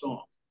great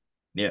song.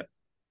 Yeah.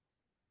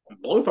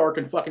 Lothar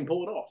can fucking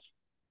pull it off.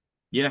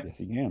 Yeah. Yes,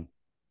 he can.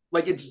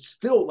 Like, it's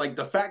still, like,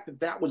 the fact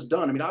that was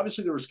done. I mean,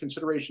 obviously there was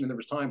consideration and there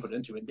was time put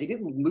into it. They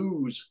didn't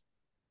lose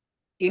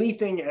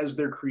anything as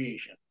their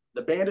creation.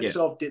 The band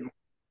itself didn't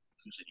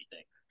lose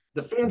anything.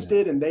 The fans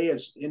did, and they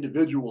as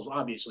individuals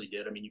obviously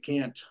did. I mean, you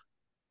can't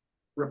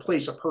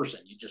replace a person.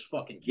 You just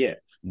fucking can't.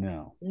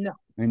 No. No.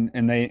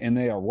 And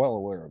they are well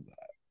aware of that.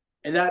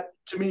 And that,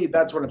 to me,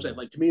 that's what I'm saying.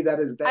 Like, to me,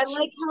 that's I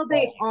like how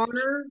they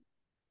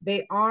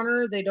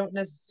honor, they don't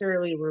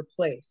necessarily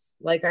replace.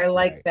 Like, I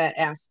like that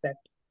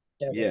aspect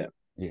of it.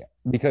 Yeah,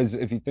 because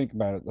if you think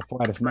about it, the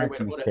Flatus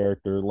Maximus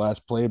character,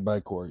 last played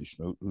by Corey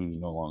Smoot, who's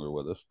no longer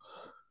with us,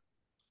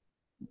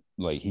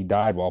 like, he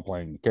died while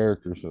playing the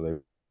character, so they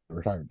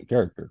retired the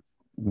character.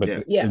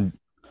 But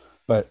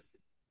but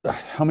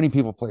how many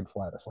people played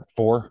Flatus? Like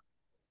 4?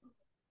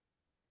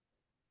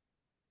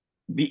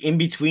 In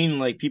between,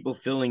 like, people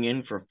filling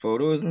in for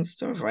photos and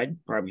stuff, I'd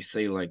probably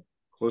say like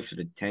closer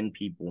to 10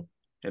 people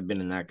have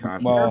been in that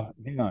costume. Well,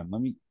 hang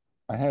on,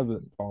 I have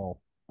it all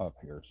up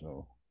here,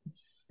 so.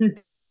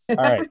 All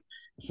right,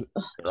 so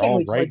they're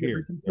all right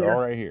here. They're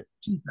all right here.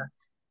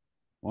 Jesus.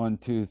 1,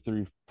 2,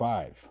 3,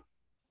 5.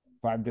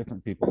 5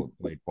 different people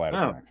played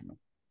Flatus Maximus.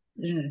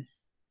 Mm.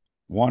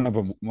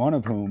 One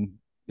of whom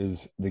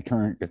is the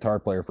current guitar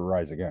player for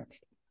Rise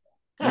Against.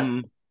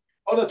 Oh,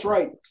 that's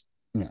right.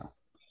 Yeah.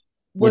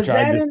 Was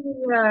that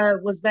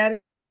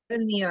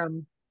in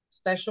the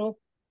special?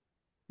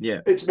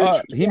 Yeah.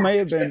 He may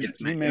have been.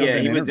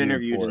 He was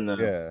interviewed in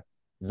the.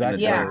 Zach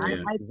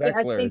Blair,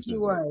 I think he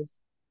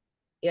was.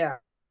 Yeah.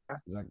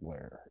 Zach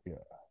Blair. Yeah.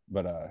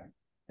 But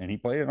and he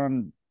played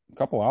on a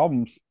couple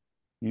albums.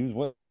 He was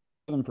with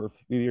them for a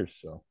few years.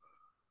 So.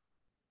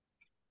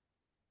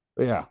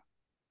 But yeah,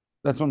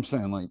 that's what I'm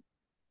saying. Like,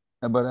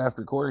 but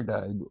after Corey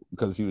died,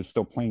 because he was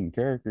still playing the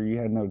character,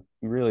 you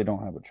really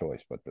don't have a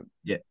choice but to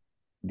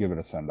give it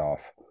a send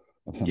off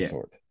of some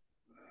sort.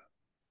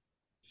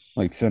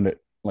 Like, send it,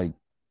 like,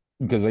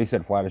 because they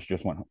said Flatus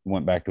just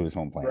went back to his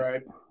home planet.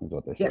 Right. Is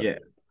what they said. Yeah.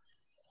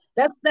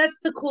 That's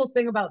the cool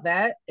thing about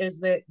that,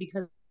 is that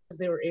because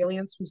they were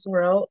aliens from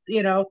somewhere else,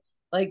 you know,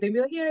 like they'd be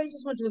like, yeah, he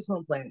just went to his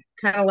home planet,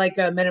 kind of like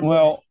Men in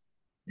Well,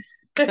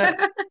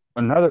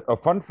 a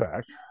fun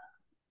fact: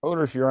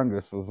 Otis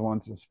Youngest was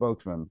once a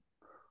spokesman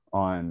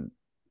on,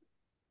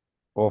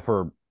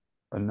 for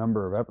a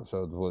number of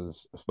episodes,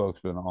 was a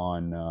spokesman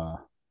on,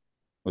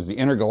 was the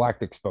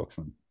intergalactic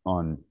spokesman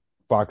on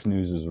Fox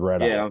News'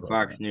 Red Eye. Yeah, on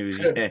Fox News.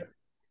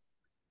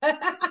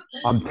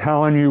 I'm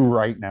telling you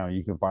right now,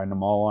 you can find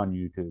them all on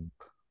YouTube.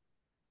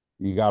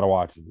 You got to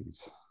watch these.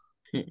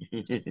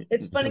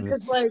 It's funny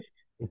because, like,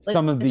 It's like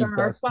some of the on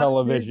our best Fox News,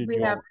 television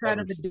we have you'll kind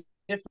ever of a see.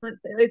 different.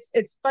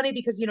 It's funny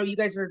because you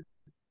guys are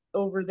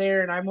over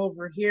there and I'm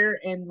over here,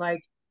 and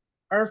like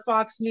our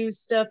Fox News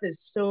stuff is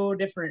so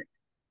different.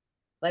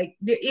 Like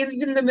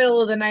in the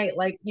middle of the night,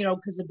 like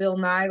because of Bill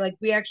Nye, like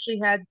we actually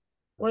had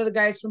one of the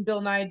guys from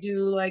Bill Nye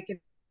do like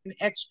an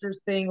extra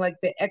thing, like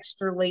the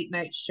extra late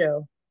night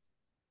show.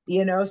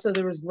 So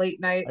there was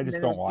late night I and just then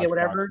there don't was watch Fox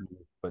whatever.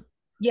 News, but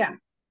Yeah,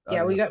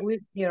 yeah, we just,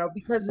 got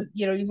because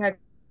you have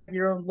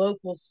your own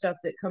local stuff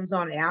that comes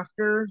on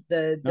after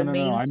the no.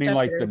 main I mean stuff that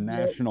like the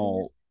everybody else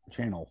national sees.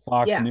 channel,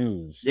 Fox Yeah.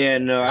 News. Yeah,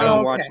 no, I Oh,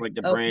 don't watch okay. like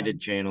the Okay.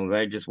 branded channels.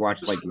 I just watch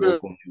This like would have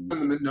local been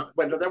news. in the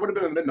that would have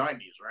been in the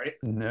mid-90s, right?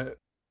 No,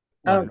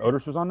 when Okay.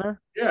 Otis was on there.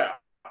 Yeah.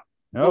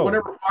 No, Well,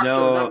 whenever Fox,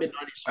 No, not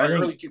mid-90s, I sorry,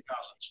 think early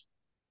 2000s.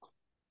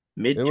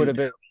 mid it would have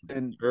 2000s,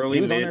 been. early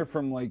He was on mid. there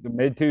from like the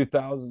mid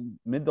 2000s,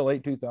 mid to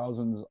late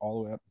 2000s,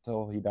 all the way up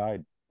until he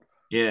died.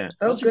 Yeah.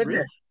 Oh Was he really?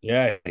 goodness.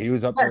 Yeah, he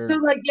was up Yeah, there. so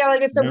like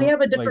I said, we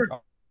have a like different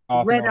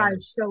off and red on. eye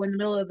show in the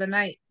middle of the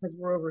night because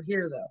we're over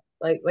here though.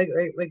 Like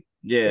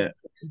Yeah.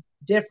 it's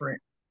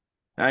different.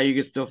 You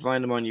can still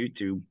find them on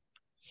YouTube.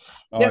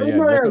 Oh yeah,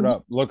 no, look it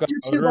up. Look up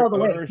YouTube all the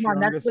way. Otis Come on,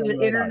 that's Youngest where on the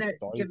Red Eye. internet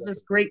That's all you gives got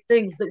us to great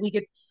things that we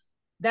get.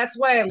 That's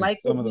why I like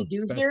It's some what of we the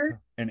do best.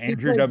 here And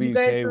Andrew because you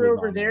guys WK are was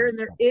over on there and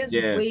there is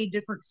Yeah. way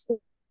different stuff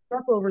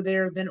over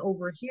there than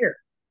over here.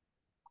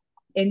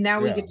 And now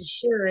we get to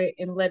share it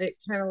and let it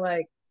kind of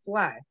like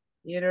fly.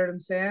 You know what I'm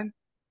saying?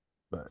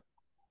 But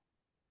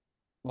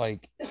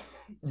like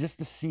just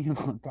to see him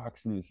on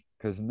Fox News,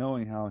 because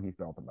knowing how he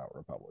felt about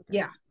Republicans.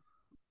 Yeah.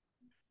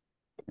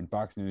 And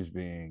Fox News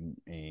being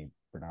a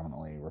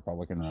predominantly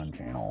Republican-run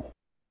channel.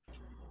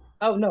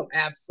 Oh no,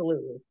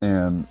 absolutely.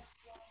 And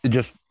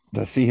just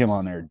to see him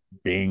on there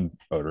being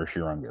Otis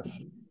Youngest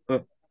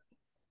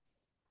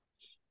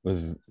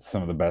was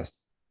some of the best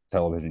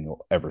television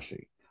you'll ever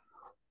see.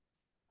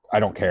 I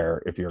don't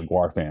care if you're a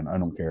GWAR fan. I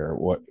don't care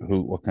what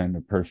kind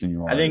of person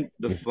you are. I think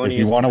the if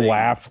you want to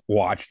laugh,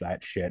 watch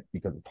that shit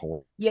because it's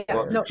hilarious. Yeah,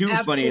 well, no, two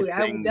absolutely. funniest I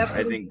will things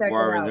definitely I think check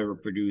GWAR it has out. ever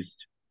produced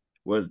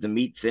was the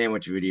meat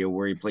sandwich video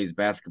where he plays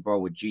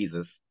basketball with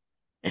Jesus,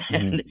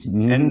 and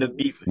and the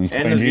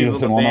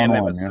Viva La Bam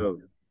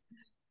episode.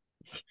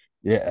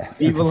 Yeah.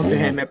 Viva La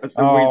Bam episode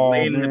where he's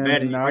laying in the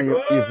bed and now he's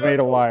like, you've made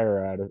a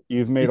liar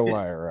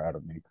out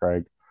of me,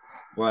 Craig.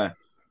 What?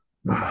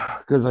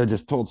 Because I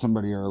just told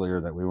somebody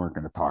earlier that we weren't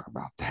going to talk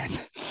about that.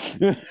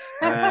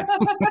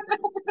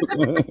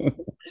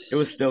 It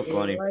was still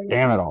funny.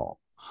 Damn it all.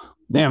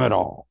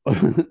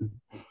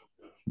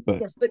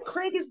 But yes, but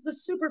Craig is the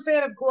super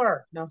fan of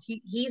GWAR. No,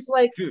 he's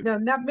like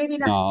not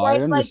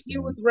quite like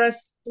you with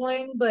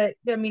wrestling, but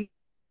I mean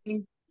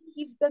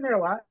he's been there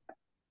a lot.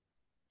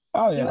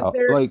 Oh yeah, he was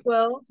there at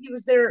 12. He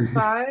was there at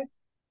 5.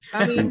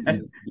 I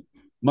mean,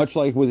 much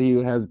like what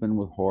he has been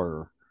with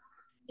horror.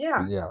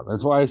 Yeah,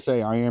 that's why I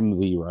say I am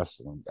the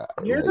wrestling guy.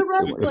 You're the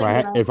wrestling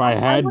guy. If I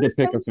had to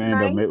pick a tonight,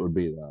 fandom, it would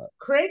be that.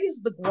 Craig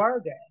is the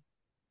GWAR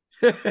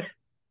guy.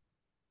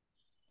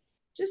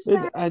 Just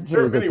I'd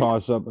say the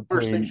toss up.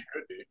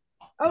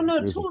 Oh no,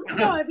 totally.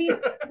 No, I mean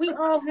we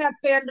all have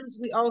fandoms.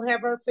 We all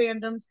have our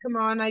fandoms. Come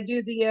on, I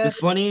do the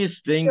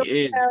funniest thing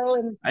is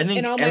I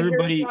think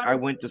everybody I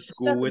went to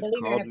school with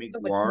called me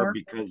GWAR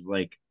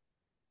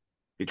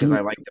because I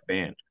liked the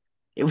band.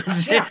 It was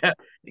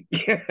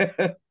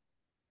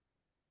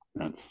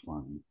That's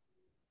funny.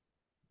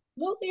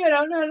 Well,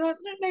 no,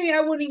 maybe I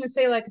wouldn't even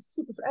say like a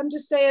super. I'm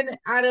just saying,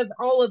 out of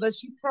all of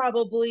us, you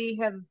probably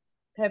have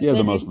been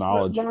the most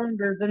knowledge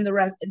longer than the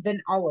rest than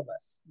all of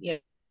us. Yeah,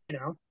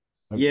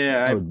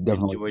 Yeah, I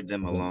definitely enjoyed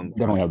them a long time.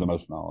 Definitely have the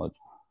most knowledge.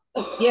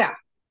 Yeah,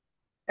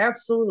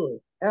 absolutely.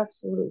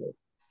 That's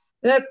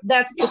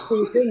the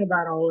cool thing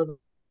about all of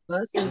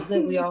us is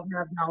that we all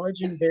have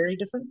knowledge in very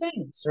different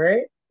things,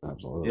 right?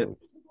 Absolutely. Yep.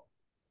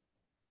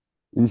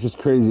 And it's just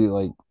crazy,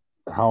 like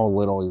how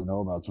little you know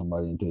about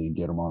somebody until you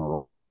get them on a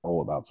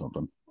roll about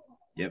something.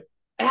 Yep.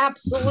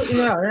 Absolutely.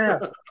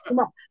 No. Come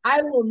on.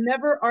 I will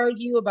never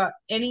argue about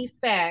any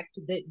fact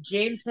that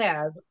James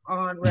has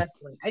on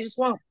wrestling. I just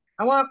won't.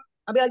 I'll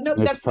be like, nope,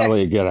 that's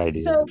probably a good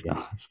idea. So,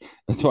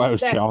 that's why I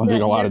was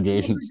challenging a lot of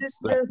Jason's.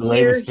 The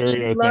Rey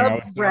Mysterio thing, I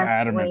was so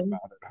adamant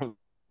about it. I was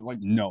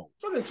like, no.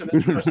 It's an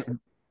interesting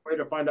way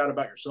to find out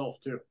about yourself,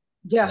 too.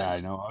 Yeah, I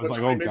know. I was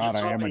like, oh, God,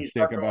 I am a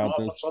dick about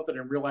this. Something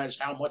and realize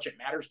how much it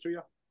matters to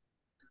you.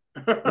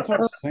 That's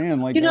what I'm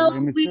saying. Like,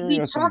 we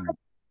talk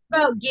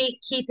about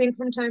gatekeeping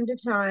from time to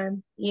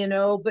time,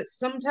 but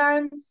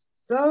sometimes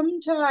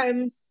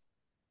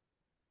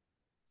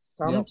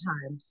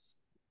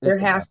there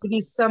has to be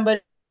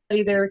somebody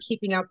there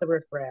keeping out the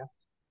riffraff.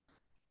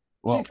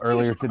 Well,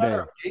 earlier today,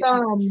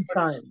 sometimes it's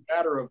a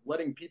matter of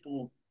letting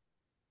people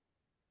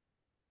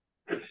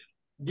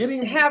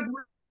have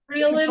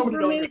real information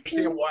to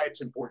understand why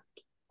it's important.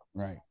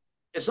 Right.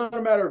 It's not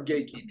a matter of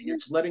gatekeeping.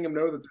 It's letting them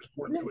know that there's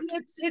more to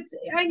it. It's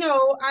I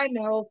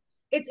know.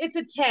 It's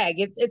a tag.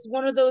 It's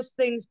one of those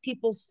things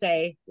people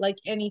say, like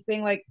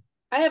anything. Like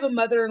I have a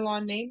mother-in-law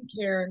named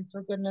Karen,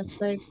 for goodness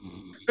sake.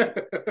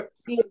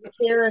 She's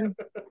Karen.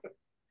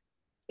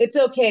 It's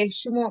okay.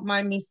 She won't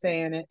mind me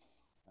saying it.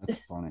 That's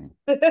funny.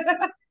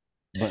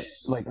 But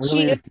like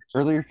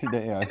earlier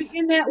today,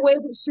 in that way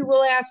that she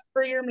will ask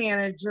for your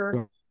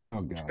manager.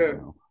 Oh God,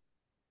 no.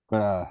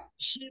 But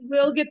she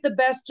will get the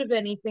best of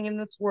anything in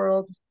this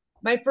world.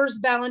 My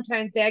first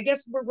Valentine's Day. I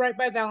guess we're right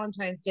by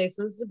Valentine's Day,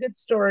 so this is a good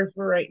story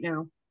for right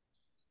now.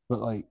 But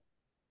like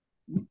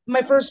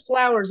my first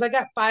flowers, I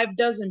got 5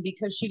 dozen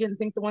because she didn't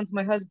think the ones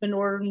my husband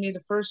ordered me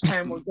the first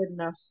time were good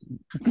enough.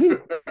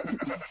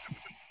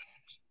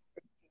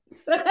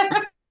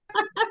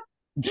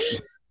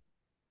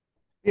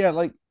 Yeah,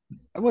 like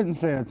I wouldn't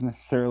say that's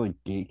necessarily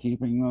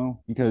gatekeeping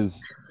though, because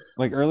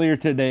like earlier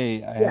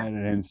today I had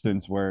an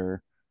instance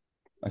where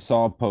I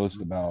saw a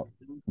post about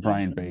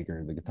Brian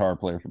Baker, the guitar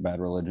player for Bad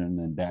Religion,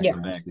 and Dak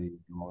Nasty and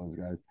all those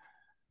guys.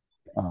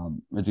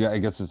 I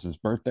guess it's his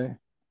birthday,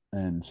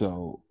 and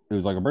so it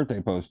was like a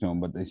birthday post to him,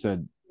 but they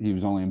said he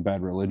was only in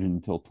Bad Religion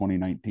until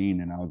 2019,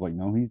 and I was like,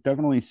 no, he's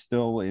definitely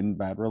still in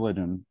Bad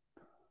Religion.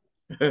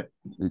 I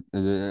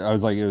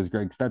was like, it was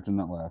Greg Stetson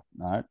that left,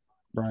 not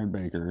Brian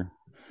Baker.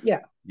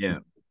 Yeah. It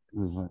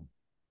was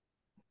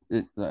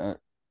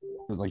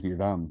like you're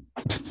dumb.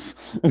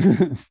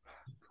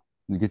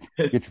 Get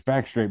your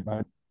facts straight,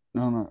 bud. I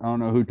don't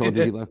know who told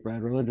you he left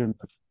Bad Religion,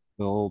 but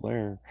still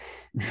there.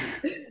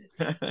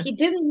 He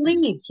didn't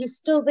leave. He's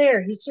still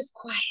there. He's just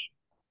quiet.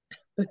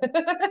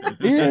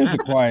 He is a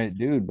quiet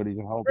dude, but he's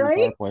a hell of a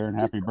guitar player, and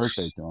happy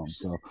birthday to him.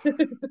 So,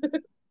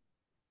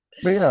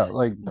 but yeah,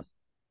 like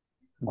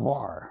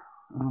GWAR.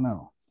 I don't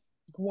know.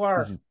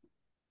 GWAR.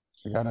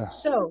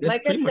 So,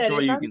 like I said,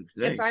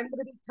 if I'm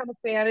going to become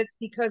a fan, it's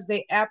because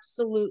they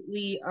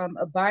absolutely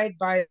abide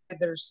by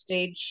their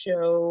stage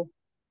show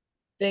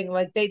thing.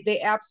 Like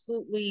they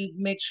absolutely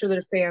make sure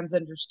their fans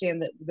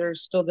understand that they're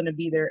still going to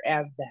be there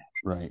as that.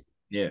 Right.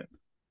 Yeah.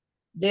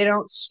 They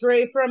don't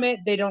stray from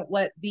it. They don't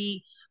let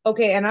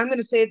and I'm going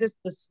to say this,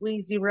 the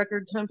sleazy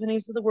record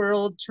companies of the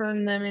world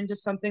turn them into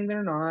something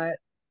they're not.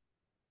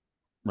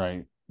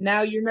 Right.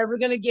 Now you're never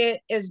going to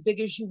get as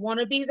big as you want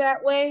to be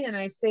that way. And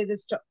I say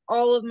this to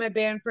all of my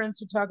band friends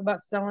who talk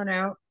about selling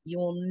out. You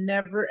will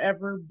never,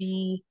 ever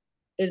be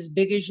as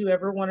big as you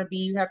ever want to be.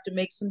 You have to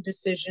make some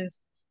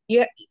decisions.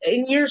 Yeah,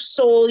 in your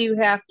soul, you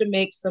have to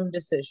make some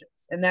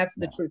decisions. And that's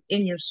the truth,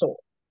 in your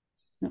soul.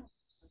 Yeah.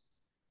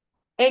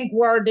 And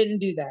GWAR didn't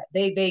do that.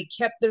 They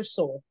kept their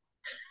soul.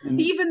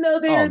 Even though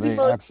they are the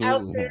most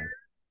out there.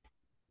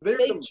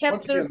 They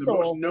kept their soul.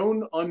 The most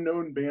known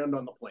unknown band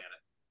on the planet.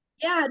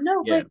 Yeah,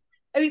 no, but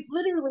I mean,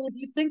 literally, if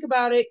you think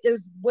about it,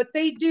 is what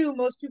they do.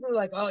 Most people are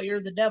like, "Oh,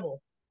 you're the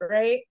devil,"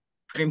 right?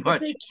 Pretty much.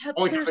 But they kept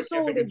their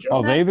soul.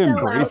 They've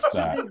embraced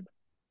that.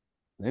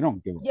 They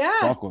don't give a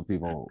fuck what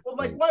people. Well,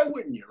 like, why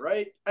wouldn't you,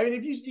 right? I mean,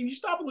 if you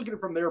stop looking at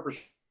it from their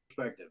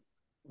perspective,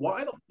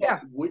 why the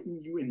fuck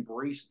wouldn't you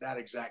embrace that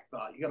exact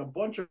thought? You got a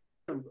bunch of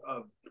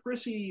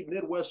prissy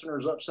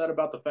Midwesterners upset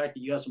about the fact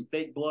that you have some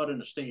fake blood in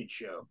a stage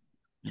show.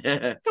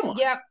 Come on.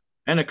 Yeah.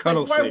 And a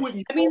cuddle why wouldn't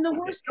you? I mean, the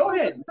worst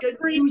was the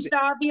priest,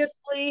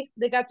 obviously.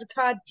 They got their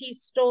cod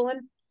piece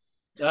stolen.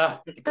 The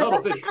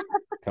cuttlefish.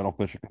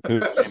 Cuttlefish.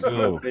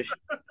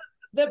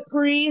 The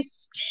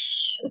priest.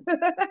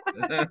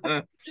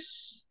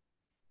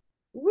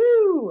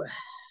 Woo.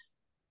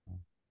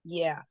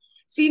 Yeah.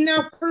 See,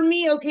 now for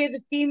me, okay,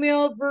 the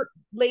female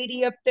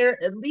lady up there,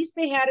 at least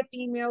they had a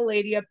female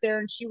lady up there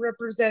and she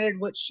represented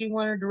what she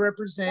wanted to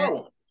represent.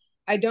 Oh.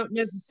 I don't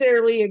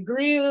necessarily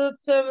agree with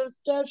some of the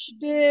stuff she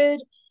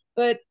did,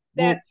 but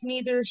that's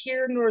neither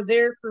here nor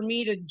there for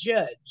me to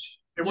judge.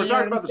 And we're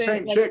talking about the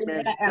same chick,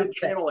 man. She did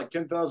channel like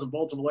 10,000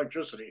 volts of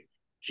electricity.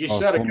 She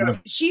said it. You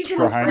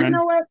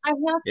know what? I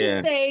have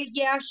to say,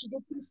 she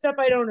did some stuff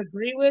I don't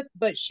agree with,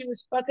 but she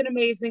was fucking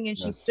amazing and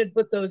she stood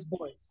with those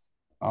boys.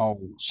 Oh,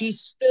 she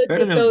stood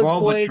with those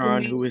boys.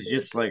 Who was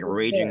just like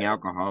raging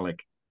alcoholic.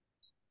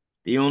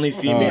 The only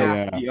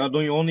female,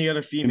 the only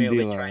other female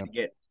they tried to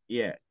get.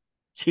 Yeah,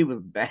 she was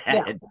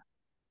bad.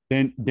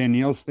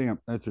 Danielle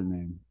Stamp, that's her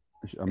name.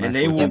 And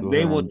they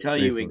will tell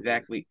you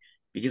exactly,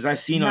 because I've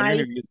seen on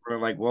interviews where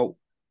like, well,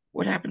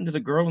 what happened to the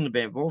girl in the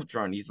band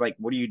Voltron? He's like,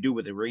 what do you do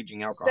with a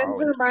raging alcoholic? Send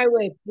her my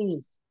way,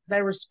 please, because I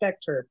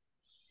respect her.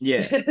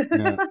 Yeah.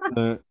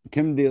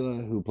 Kim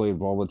Deala, who played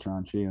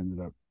Voltron, she ended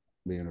up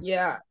being a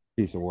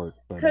piece of work.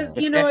 Because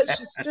you know what?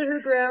 She stood her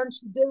ground.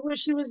 She did what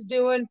she was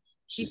doing.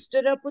 She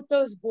stood up with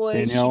those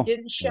boys. Danielle, she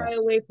didn't shy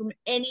away from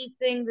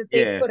anything that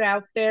they put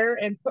out there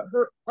and put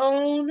her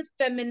own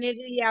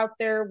femininity out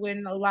there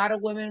when a lot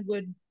of women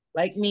would,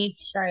 like me,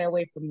 shy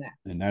away from that.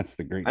 And that's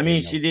the great. I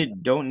mean, she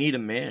don't need a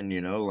man,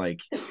 you know, like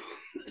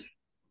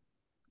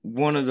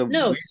one of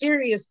the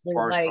seriously,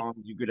 like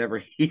songs you could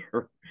ever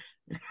hear.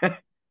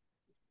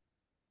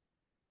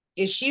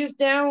 If she was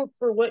down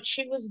for what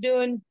she was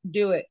doing,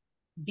 do it.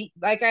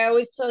 Like I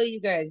always tell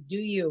you guys, do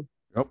you?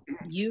 Yep.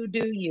 You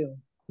do you.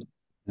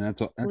 And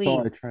that's all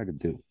I try to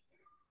do.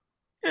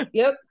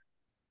 Yep.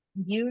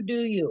 You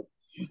do you.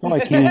 That's all I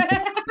can.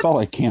 That's all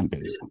I can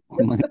do.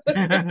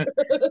 I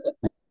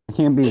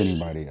can't be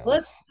anybody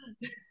else.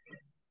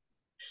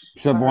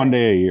 Except one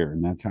day a year,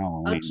 and that's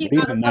Halloween.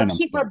 I'll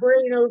keep my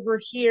brain over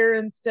here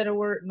instead of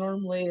where it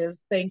normally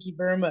is. Thank you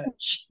very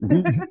much.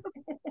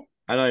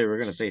 I thought you were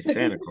gonna say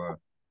Santa Claus.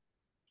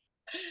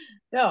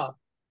 No,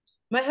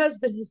 my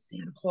husband is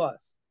Santa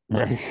Claus.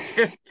 Right.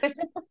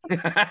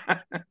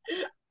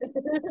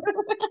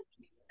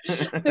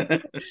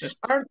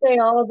 Aren't they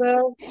all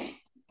though?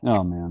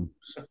 Oh man,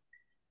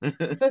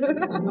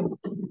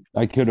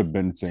 I could have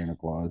been Santa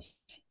Claus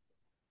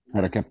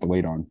had I kept the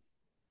weight on.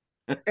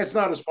 It's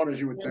not as fun as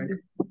you would think.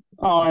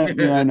 Oh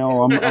yeah, I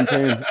know. I'm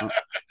paying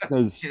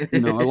because I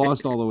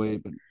lost all the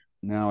weight, but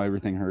now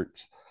everything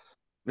hurts.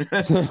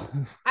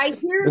 I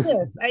hear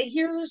this. I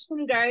hear this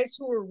from guys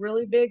who are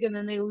really big and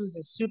then they lose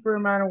a super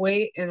amount of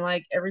weight and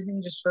like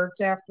everything just hurts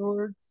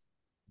afterwards.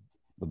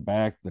 The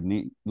back, the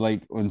knee,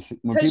 like when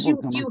Because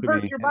people come you up to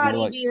hurt me your and they're body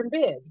like, being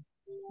big.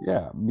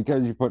 yeah,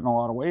 because you're putting a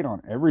lot of weight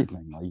on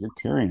everything. Like you're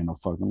carrying a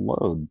fucking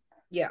load.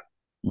 Yeah.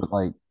 But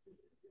like,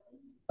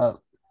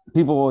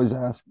 people always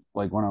ask,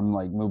 like when I'm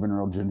like moving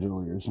real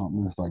gingerly or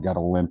something, if I got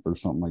a limp or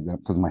something like that,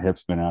 because my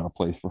hip's been out of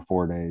place for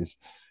 4 days.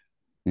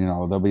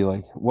 They'll be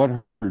like,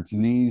 "What hurts?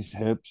 Knees,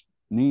 hips,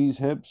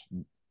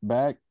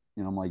 back?"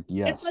 And I'm like,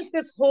 "Yes." It's like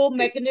this whole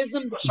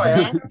mechanism.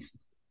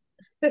 Yes,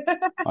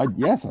 I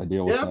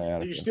deal with Yeah.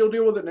 sciatica. Do you still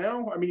deal with it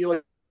now? I mean, you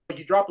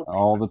you drop the weight.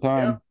 All the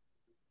time.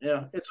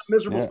 Yeah. It's a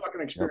miserable fucking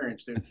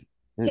experience, dude.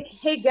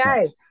 Hey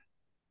guys,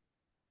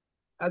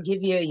 I'll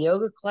give you a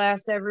yoga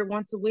class every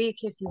once a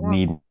week if you want. I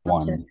need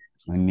one.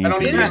 I need don't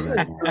to even do Seriously,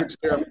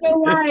 that. you go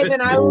live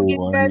and I will give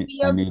you guys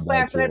a I yoga need that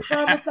class, and I shit.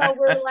 promise I'll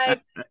wear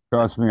like.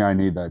 Trust me, I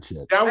need that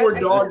shit.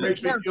 Downward dog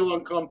makes me feel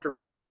uncomfortable,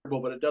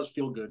 but it does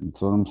feel good.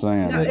 That's what I'm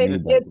saying. No,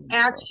 it's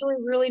actually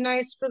really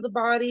nice for the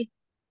body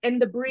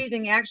and the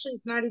breathing. Actually,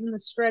 it's not even the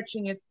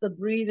stretching; it's the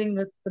breathing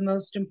that's the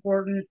most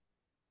important.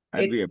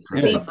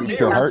 Keeps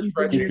your heart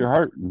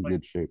in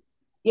good shape.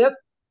 Yep.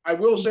 I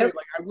will say, like,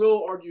 I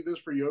will argue this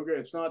for yoga.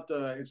 It's not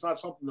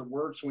something that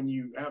works when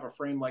you have a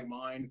frame like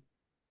mine.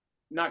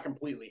 Not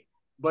completely,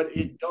 but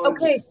it does.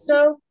 Okay,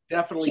 so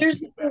definitely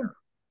here's feel better.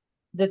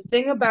 the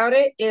thing about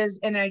it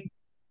is, and I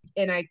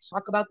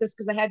talk about this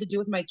because I had to do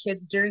with my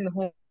kids during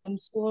the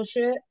homeschool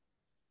shit.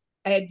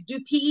 I had to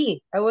do PE.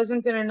 I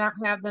wasn't gonna not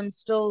have them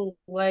still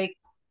like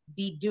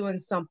be doing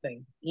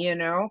something,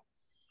 And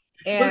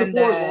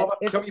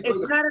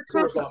it's not a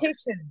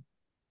competition.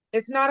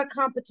 It's not a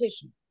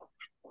competition.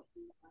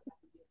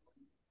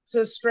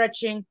 So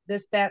stretching,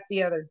 this, that,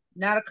 the other,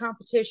 not a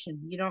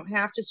competition. You don't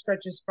have to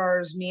stretch as far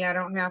as me. I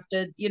don't have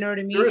to, you know what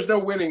I mean? There is no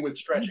winning with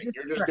stretching. You're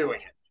just doing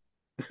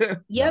it.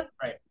 Yep.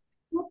 Right.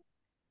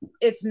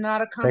 It's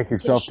not a competition. Take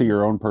yourself to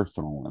your own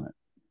personal limit.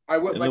 I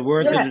will. In the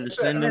words of the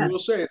descendants, I will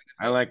say,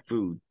 I like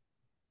food.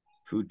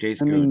 Food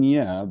tastes good. I mean,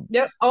 yeah.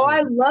 Yep. Oh,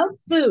 I love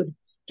food.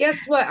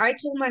 Guess what? I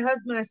told my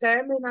husband, I said,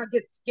 I may not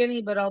get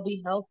skinny, but I'll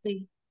be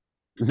healthy.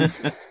 I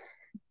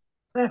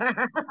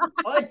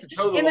like to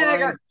toe the and then line, I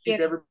got skinny.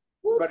 keep everybody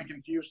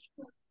confused.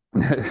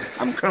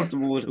 I'm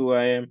comfortable with who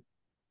I am.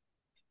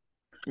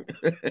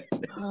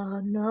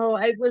 Oh no,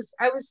 I was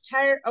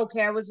tired.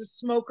 Okay, I was a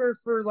smoker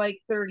for like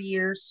 30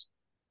 years.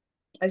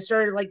 I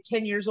started like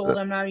 10 years old.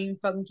 I'm not even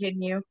fucking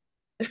kidding you.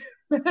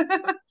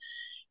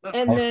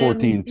 And then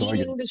 14, so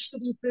eating the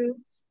shitty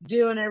foods,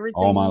 doing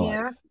everything. All my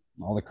life.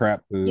 All the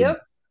crap food. Yep.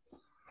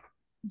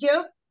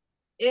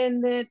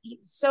 And then,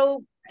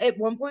 so at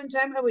one point in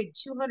time, I weighed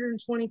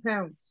 220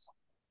 pounds.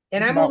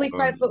 And I'm only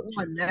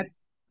 5'1".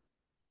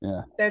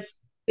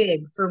 That's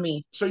big for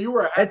me. So you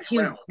were that's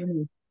huge for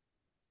me.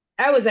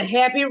 I was a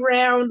happy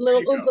round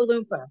little Oompa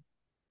Loompa.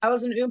 I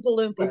was an Oompa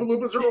Loompa. Oompa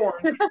Loompas are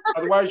orange.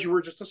 Otherwise, you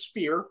were just a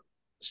sphere.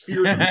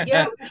 Spheres.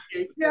 Yeah.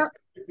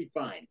 It'd be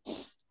fine.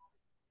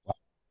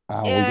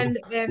 And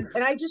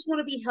I just want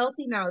to be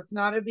healthy now. It's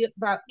not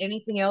about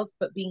anything else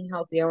but being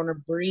healthy. I want to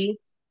breathe.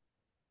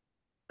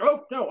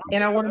 Oh no!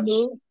 And I want to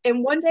move.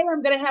 And one day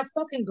I'm gonna have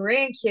fucking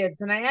grandkids,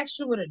 and I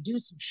actually want to do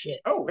some shit.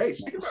 Oh, hey,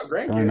 speaking about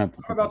grandkids, I'm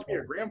about to be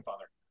a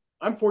grandfather.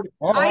 I'm 40.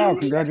 Oh, wow,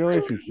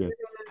 congratulations, shit.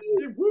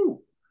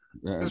 Woo!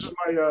 Yeah. This is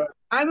my.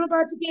 I'm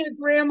about to be a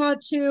grandma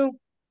too.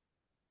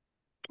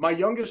 My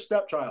youngest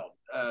stepchild.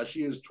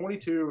 She is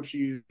 22.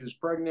 She is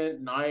pregnant,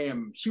 and I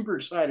am super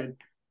excited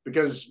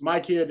because my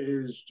kid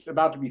is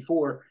about to be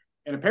 4,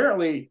 and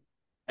apparently,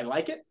 I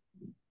like it.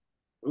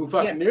 Who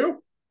fucking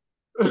knew?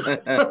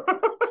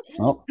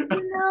 Well,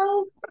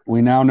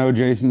 we now know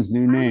Jason's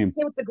new name.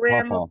 I'm okay with the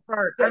grandma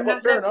part. I'm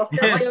not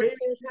necessarily okay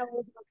with how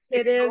old my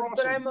kid is,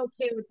 but I'm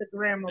okay with the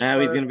grandma now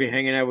part. He's gonna be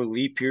hanging out with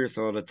Lee Pierce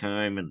all the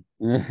time, and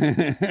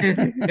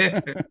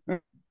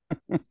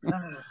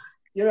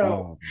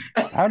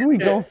how do we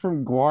go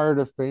from GWAR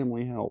to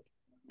family help?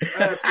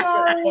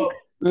 Sorry.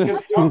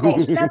 That's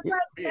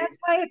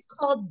why it's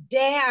called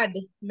Dad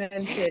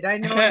Mented. I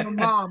know I'm a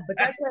mom, but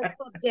that's why it's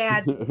called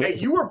Dad. Hey,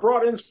 you were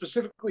brought in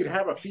specifically to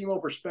have a female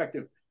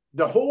perspective.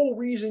 The whole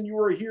reason you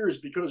are here is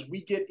because we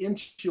get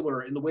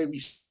insular in the way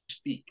we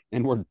speak.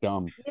 And we're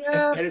dumb.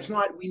 Yeah. And it's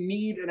not, we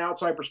need an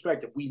outside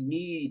perspective. We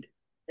need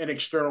an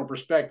external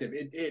perspective.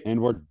 And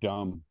we're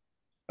dumb.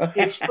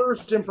 It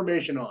spurs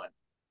information on.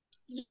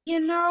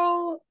 And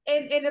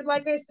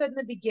like I said in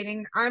the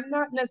beginning, I'm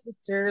not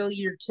necessarily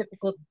your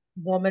typical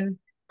woman.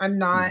 I'm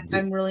not.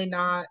 I'm really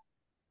not.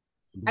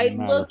 I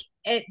look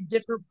at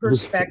different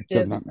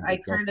perspectives. I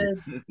kind of,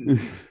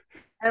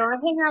 I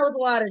don't hang out with a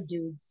lot of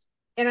dudes,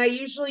 and I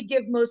usually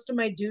give most of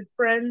my dude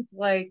friends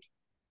like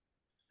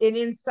an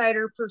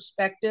insider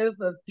perspective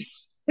of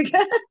things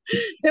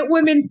that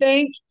women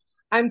think.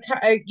 I'm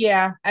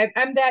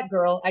that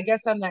girl. I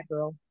guess I'm that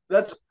girl.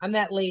 I'm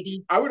that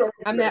lady. I would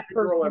argue I'm that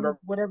person, ever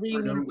whatever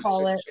you want to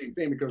call it. The same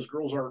thing, because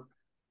girls are,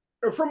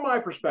 from my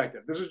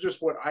perspective, this is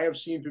just what I have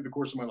seen through the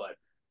course of my life.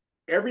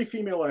 Every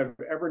female I've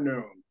ever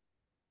known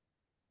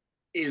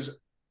is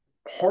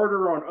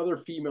harder on other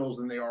females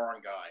than they are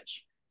on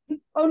guys.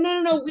 Oh,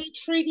 no. We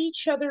treat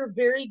each other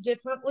very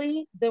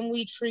differently than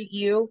we treat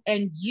you.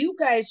 And you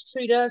guys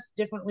treat us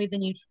differently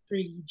than you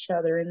treat each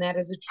other. And that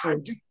is a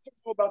truth. I do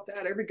know about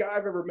that. Every guy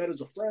I've ever met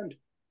is a friend.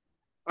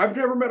 I've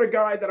never met a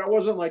guy that I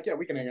wasn't like, yeah,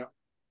 we can hang out.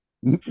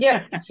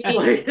 Yeah.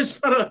 Like,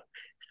 it's not a,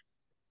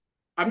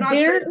 I'm not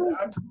saying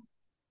that.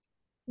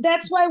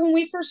 That's why when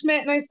we first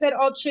met and I said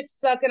all chicks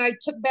suck, and I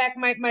took back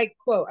my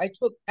quote, I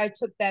took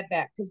that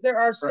back, because there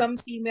are some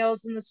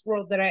females in this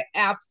world that I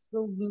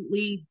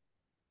absolutely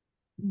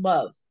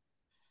love.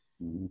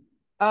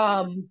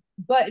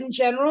 But in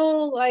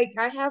general, like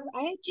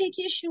I take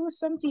issue with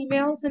some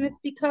females, and it's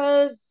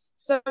because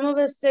some of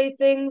us say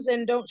things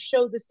and don't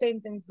show the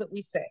same things that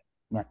we say.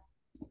 Right.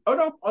 Oh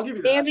no, I'll give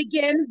you that. And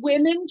again,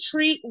 women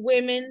treat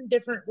women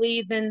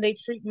differently than they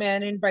treat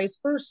men, and vice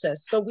versa.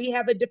 So we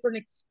have a different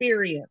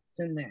experience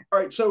in that. All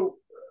right, so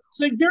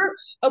you're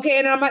okay,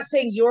 and I'm not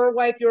saying your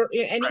wife,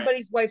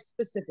 anybody's wife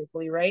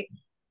specifically, right?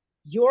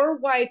 Your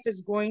wife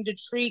is going to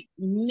treat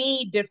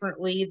me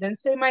differently than,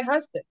 say, my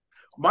husband.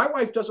 My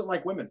wife doesn't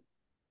like women.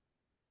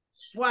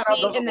 Flat out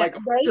doesn't like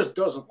them. Right? Just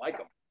doesn't like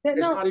them. It's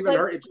not even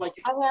her. It's like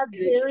I have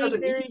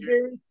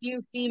very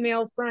few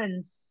female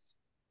friends.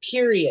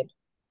 Period.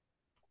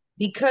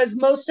 Because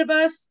most of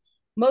us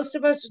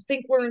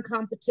think we're in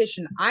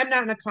competition. I'm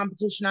not in a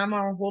competition. I'm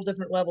on a whole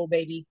different level,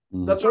 baby.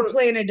 We're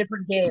playing a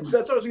different game.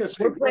 That's what I was going to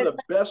say. We're the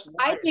best.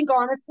 I think,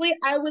 honestly,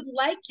 I would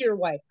like your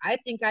wife. I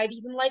think I'd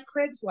even like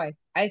Craig's wife.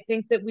 I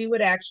think that we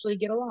would actually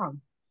get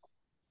along.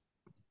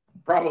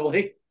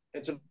 Probably.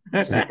 It's a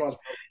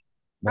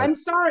I'm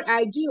sorry,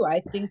 I do.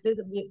 I think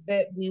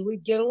that we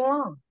would get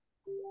along.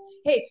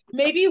 Hey,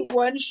 maybe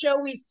one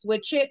show we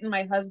switch it and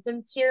my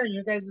husband's here and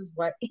your guys is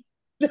what?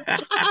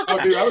 Oh,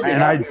 dude,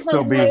 I'd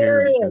still be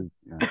here.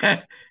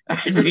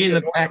 I'd be in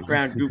the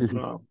background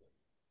goofing off.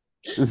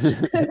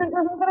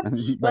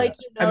 Like,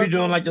 I'd be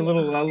doing like a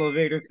little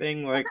elevator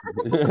thing, like.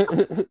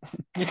 I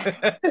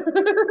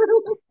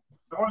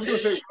was going to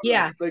say,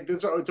 like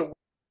this. It's a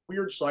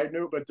weird side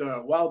note,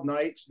 but Wild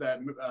Nights,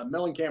 that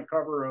Mellencamp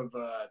cover of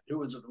who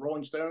was it, the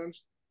Rolling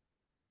Stones?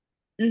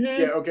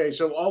 Mm-hmm. Yeah. Okay.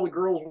 So all the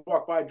girls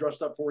walk by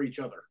dressed up for each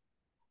other.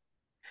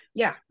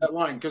 Yeah. That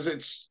line, because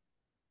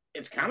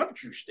it's kind of a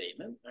true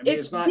statement. I mean,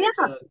 it's not.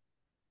 Yeah.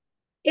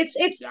 It's.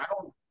 I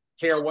don't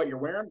care what you're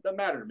wearing. Doesn't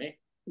matter to me.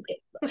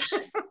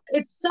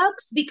 It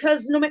sucks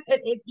because no matter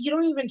you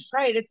don't even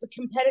try it. It's a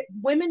competitive.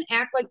 Women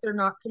act like they're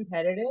not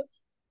competitive,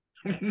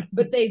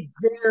 but they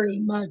very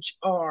much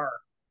are.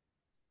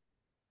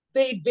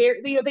 They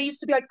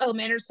used to be like, oh,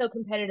 men are so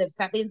competitive.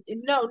 Stop being.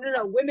 No.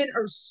 Women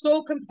are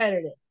so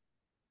competitive.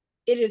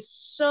 It is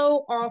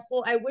so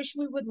awful. I wish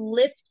we would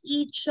lift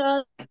each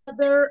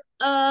other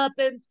up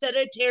instead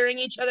of tearing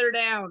each other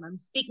down. I'm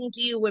speaking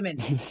to you, women.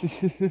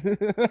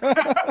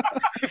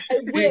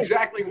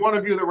 Exactly one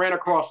of you that ran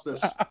across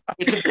this.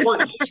 It's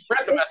important.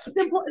 Spread the message.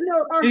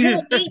 No, our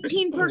whole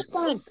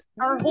 18%.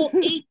 Our whole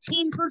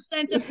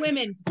 18% of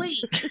women,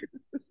 please.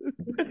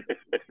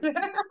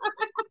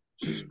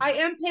 I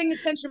am paying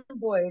attention,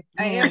 boys.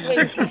 I am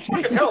paying attention.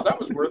 Fucking hell, that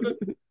was worth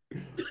it.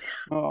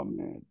 Oh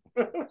man.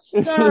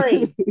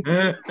 Sorry,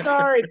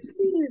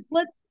 please,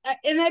 let's,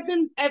 and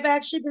I've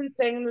actually been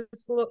saying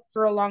this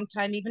for a long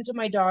time, even to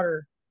my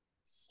daughter.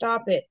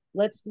 Stop it.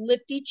 Let's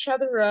lift each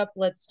other up.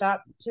 Let's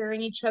stop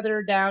tearing each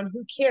other down.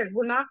 Who cares?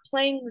 We're not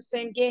playing the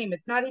same game.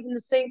 It's not even the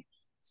same.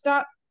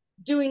 Stop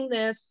doing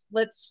this.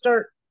 Let's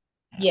start.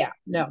 Yeah,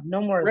 no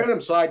more.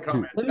 Random side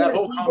comment. That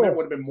whole comment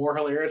would have been more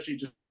hilarious. She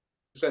just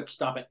said,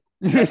 "Stop it."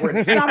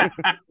 Stop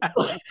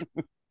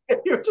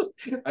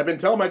it. I've been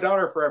telling my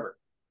daughter forever.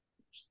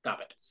 Stop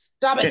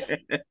it.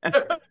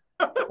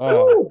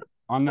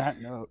 On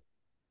that note,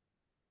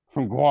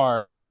 from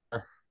GWAR,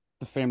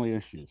 the family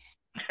issues.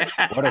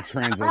 What a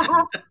transition.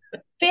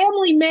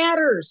 Family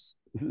matters.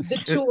 The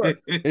tour.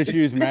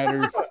 Issues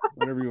matters,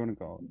 whatever you want to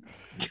call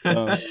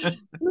it.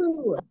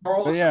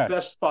 Carl is the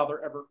best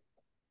father ever.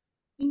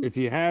 If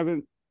you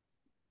haven't,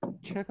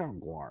 check out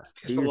GWAR.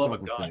 For the love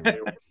of God,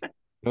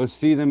 go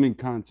see them in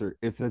concert.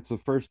 If that's the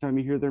first time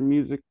you hear their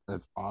music,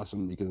 that's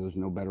awesome, because there's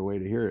no better way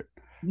to hear it.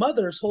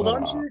 Mothers, hold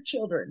on to your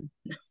children.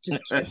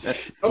 Just kidding.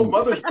 Oh,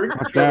 mothers, bring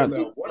your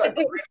children.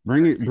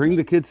 Bring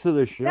the kids to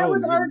the show. That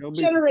was our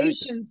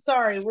generation.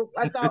 Sorry,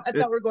 I thought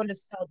we were going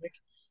nostalgic.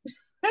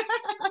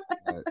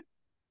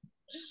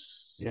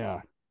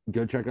 Yeah,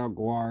 go check out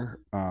GWAR.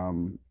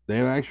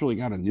 They've actually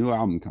got a new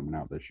album coming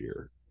out this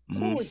year.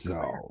 Holy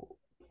so,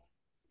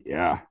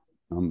 yeah,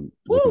 I'm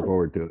looking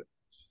forward to it.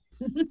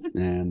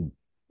 And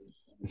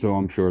So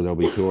I'm sure they'll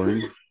be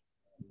touring.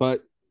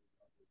 But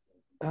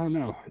I don't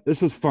know.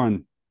 This was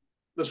fun.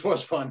 This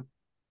was fun.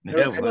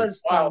 This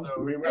was wild, fun.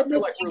 though. I mean, I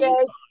missed you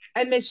guys.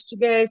 I missed you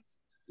guys.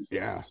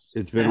 Yeah,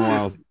 it's been a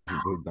while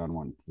since we've done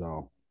one.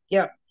 So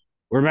yep,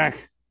 we're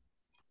back.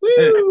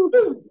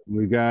 Woo!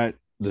 We got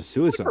the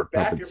Suicide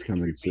Puppets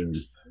coming soon.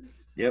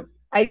 Yep.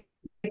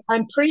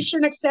 I'm pretty sure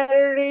next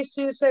Saturday,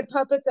 Suicide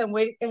Puppets. I'm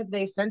waiting. Have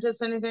they sent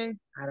us anything?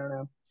 I don't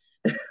know.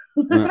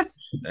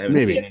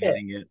 Maybe.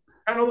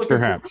 Kind of looking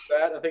forward to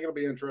that. I think it'll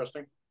be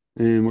interesting.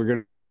 And we're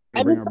gonna.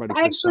 I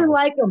actually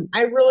like them.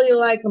 I really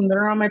like them.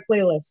 They're on my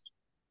playlist.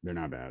 They're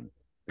not bad.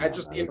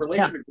 In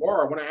relation to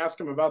GWAR, I want to ask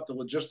him about the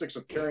logistics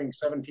of carrying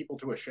 7 people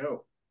to a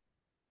show.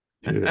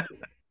 Right?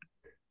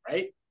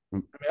 I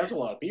mean, that's a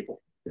lot of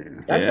people. Yeah.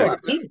 That's a lot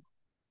of people.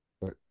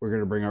 But we're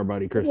gonna bring our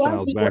buddy Chris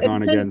Styles back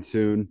on again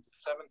soon.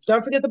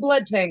 Don't forget the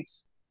blood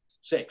tanks.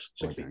 6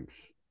 tanks.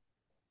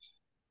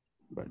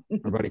 But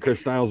our buddy Chris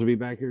Styles will be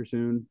back here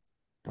soon.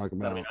 Talk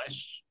about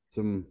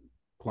some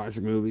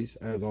classic movies,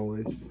 as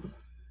always.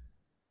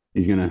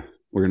 We're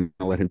gonna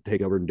let him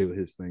take over and do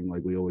his thing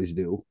like we always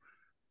do.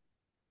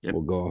 Yep.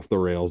 We'll go off the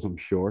rails, I'm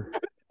sure.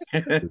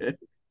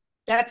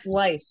 That's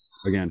life.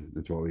 Again,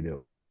 that's what we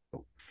do.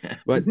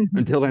 But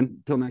until then,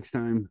 until next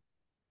time,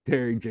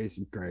 Terry,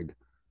 Jason, Craig.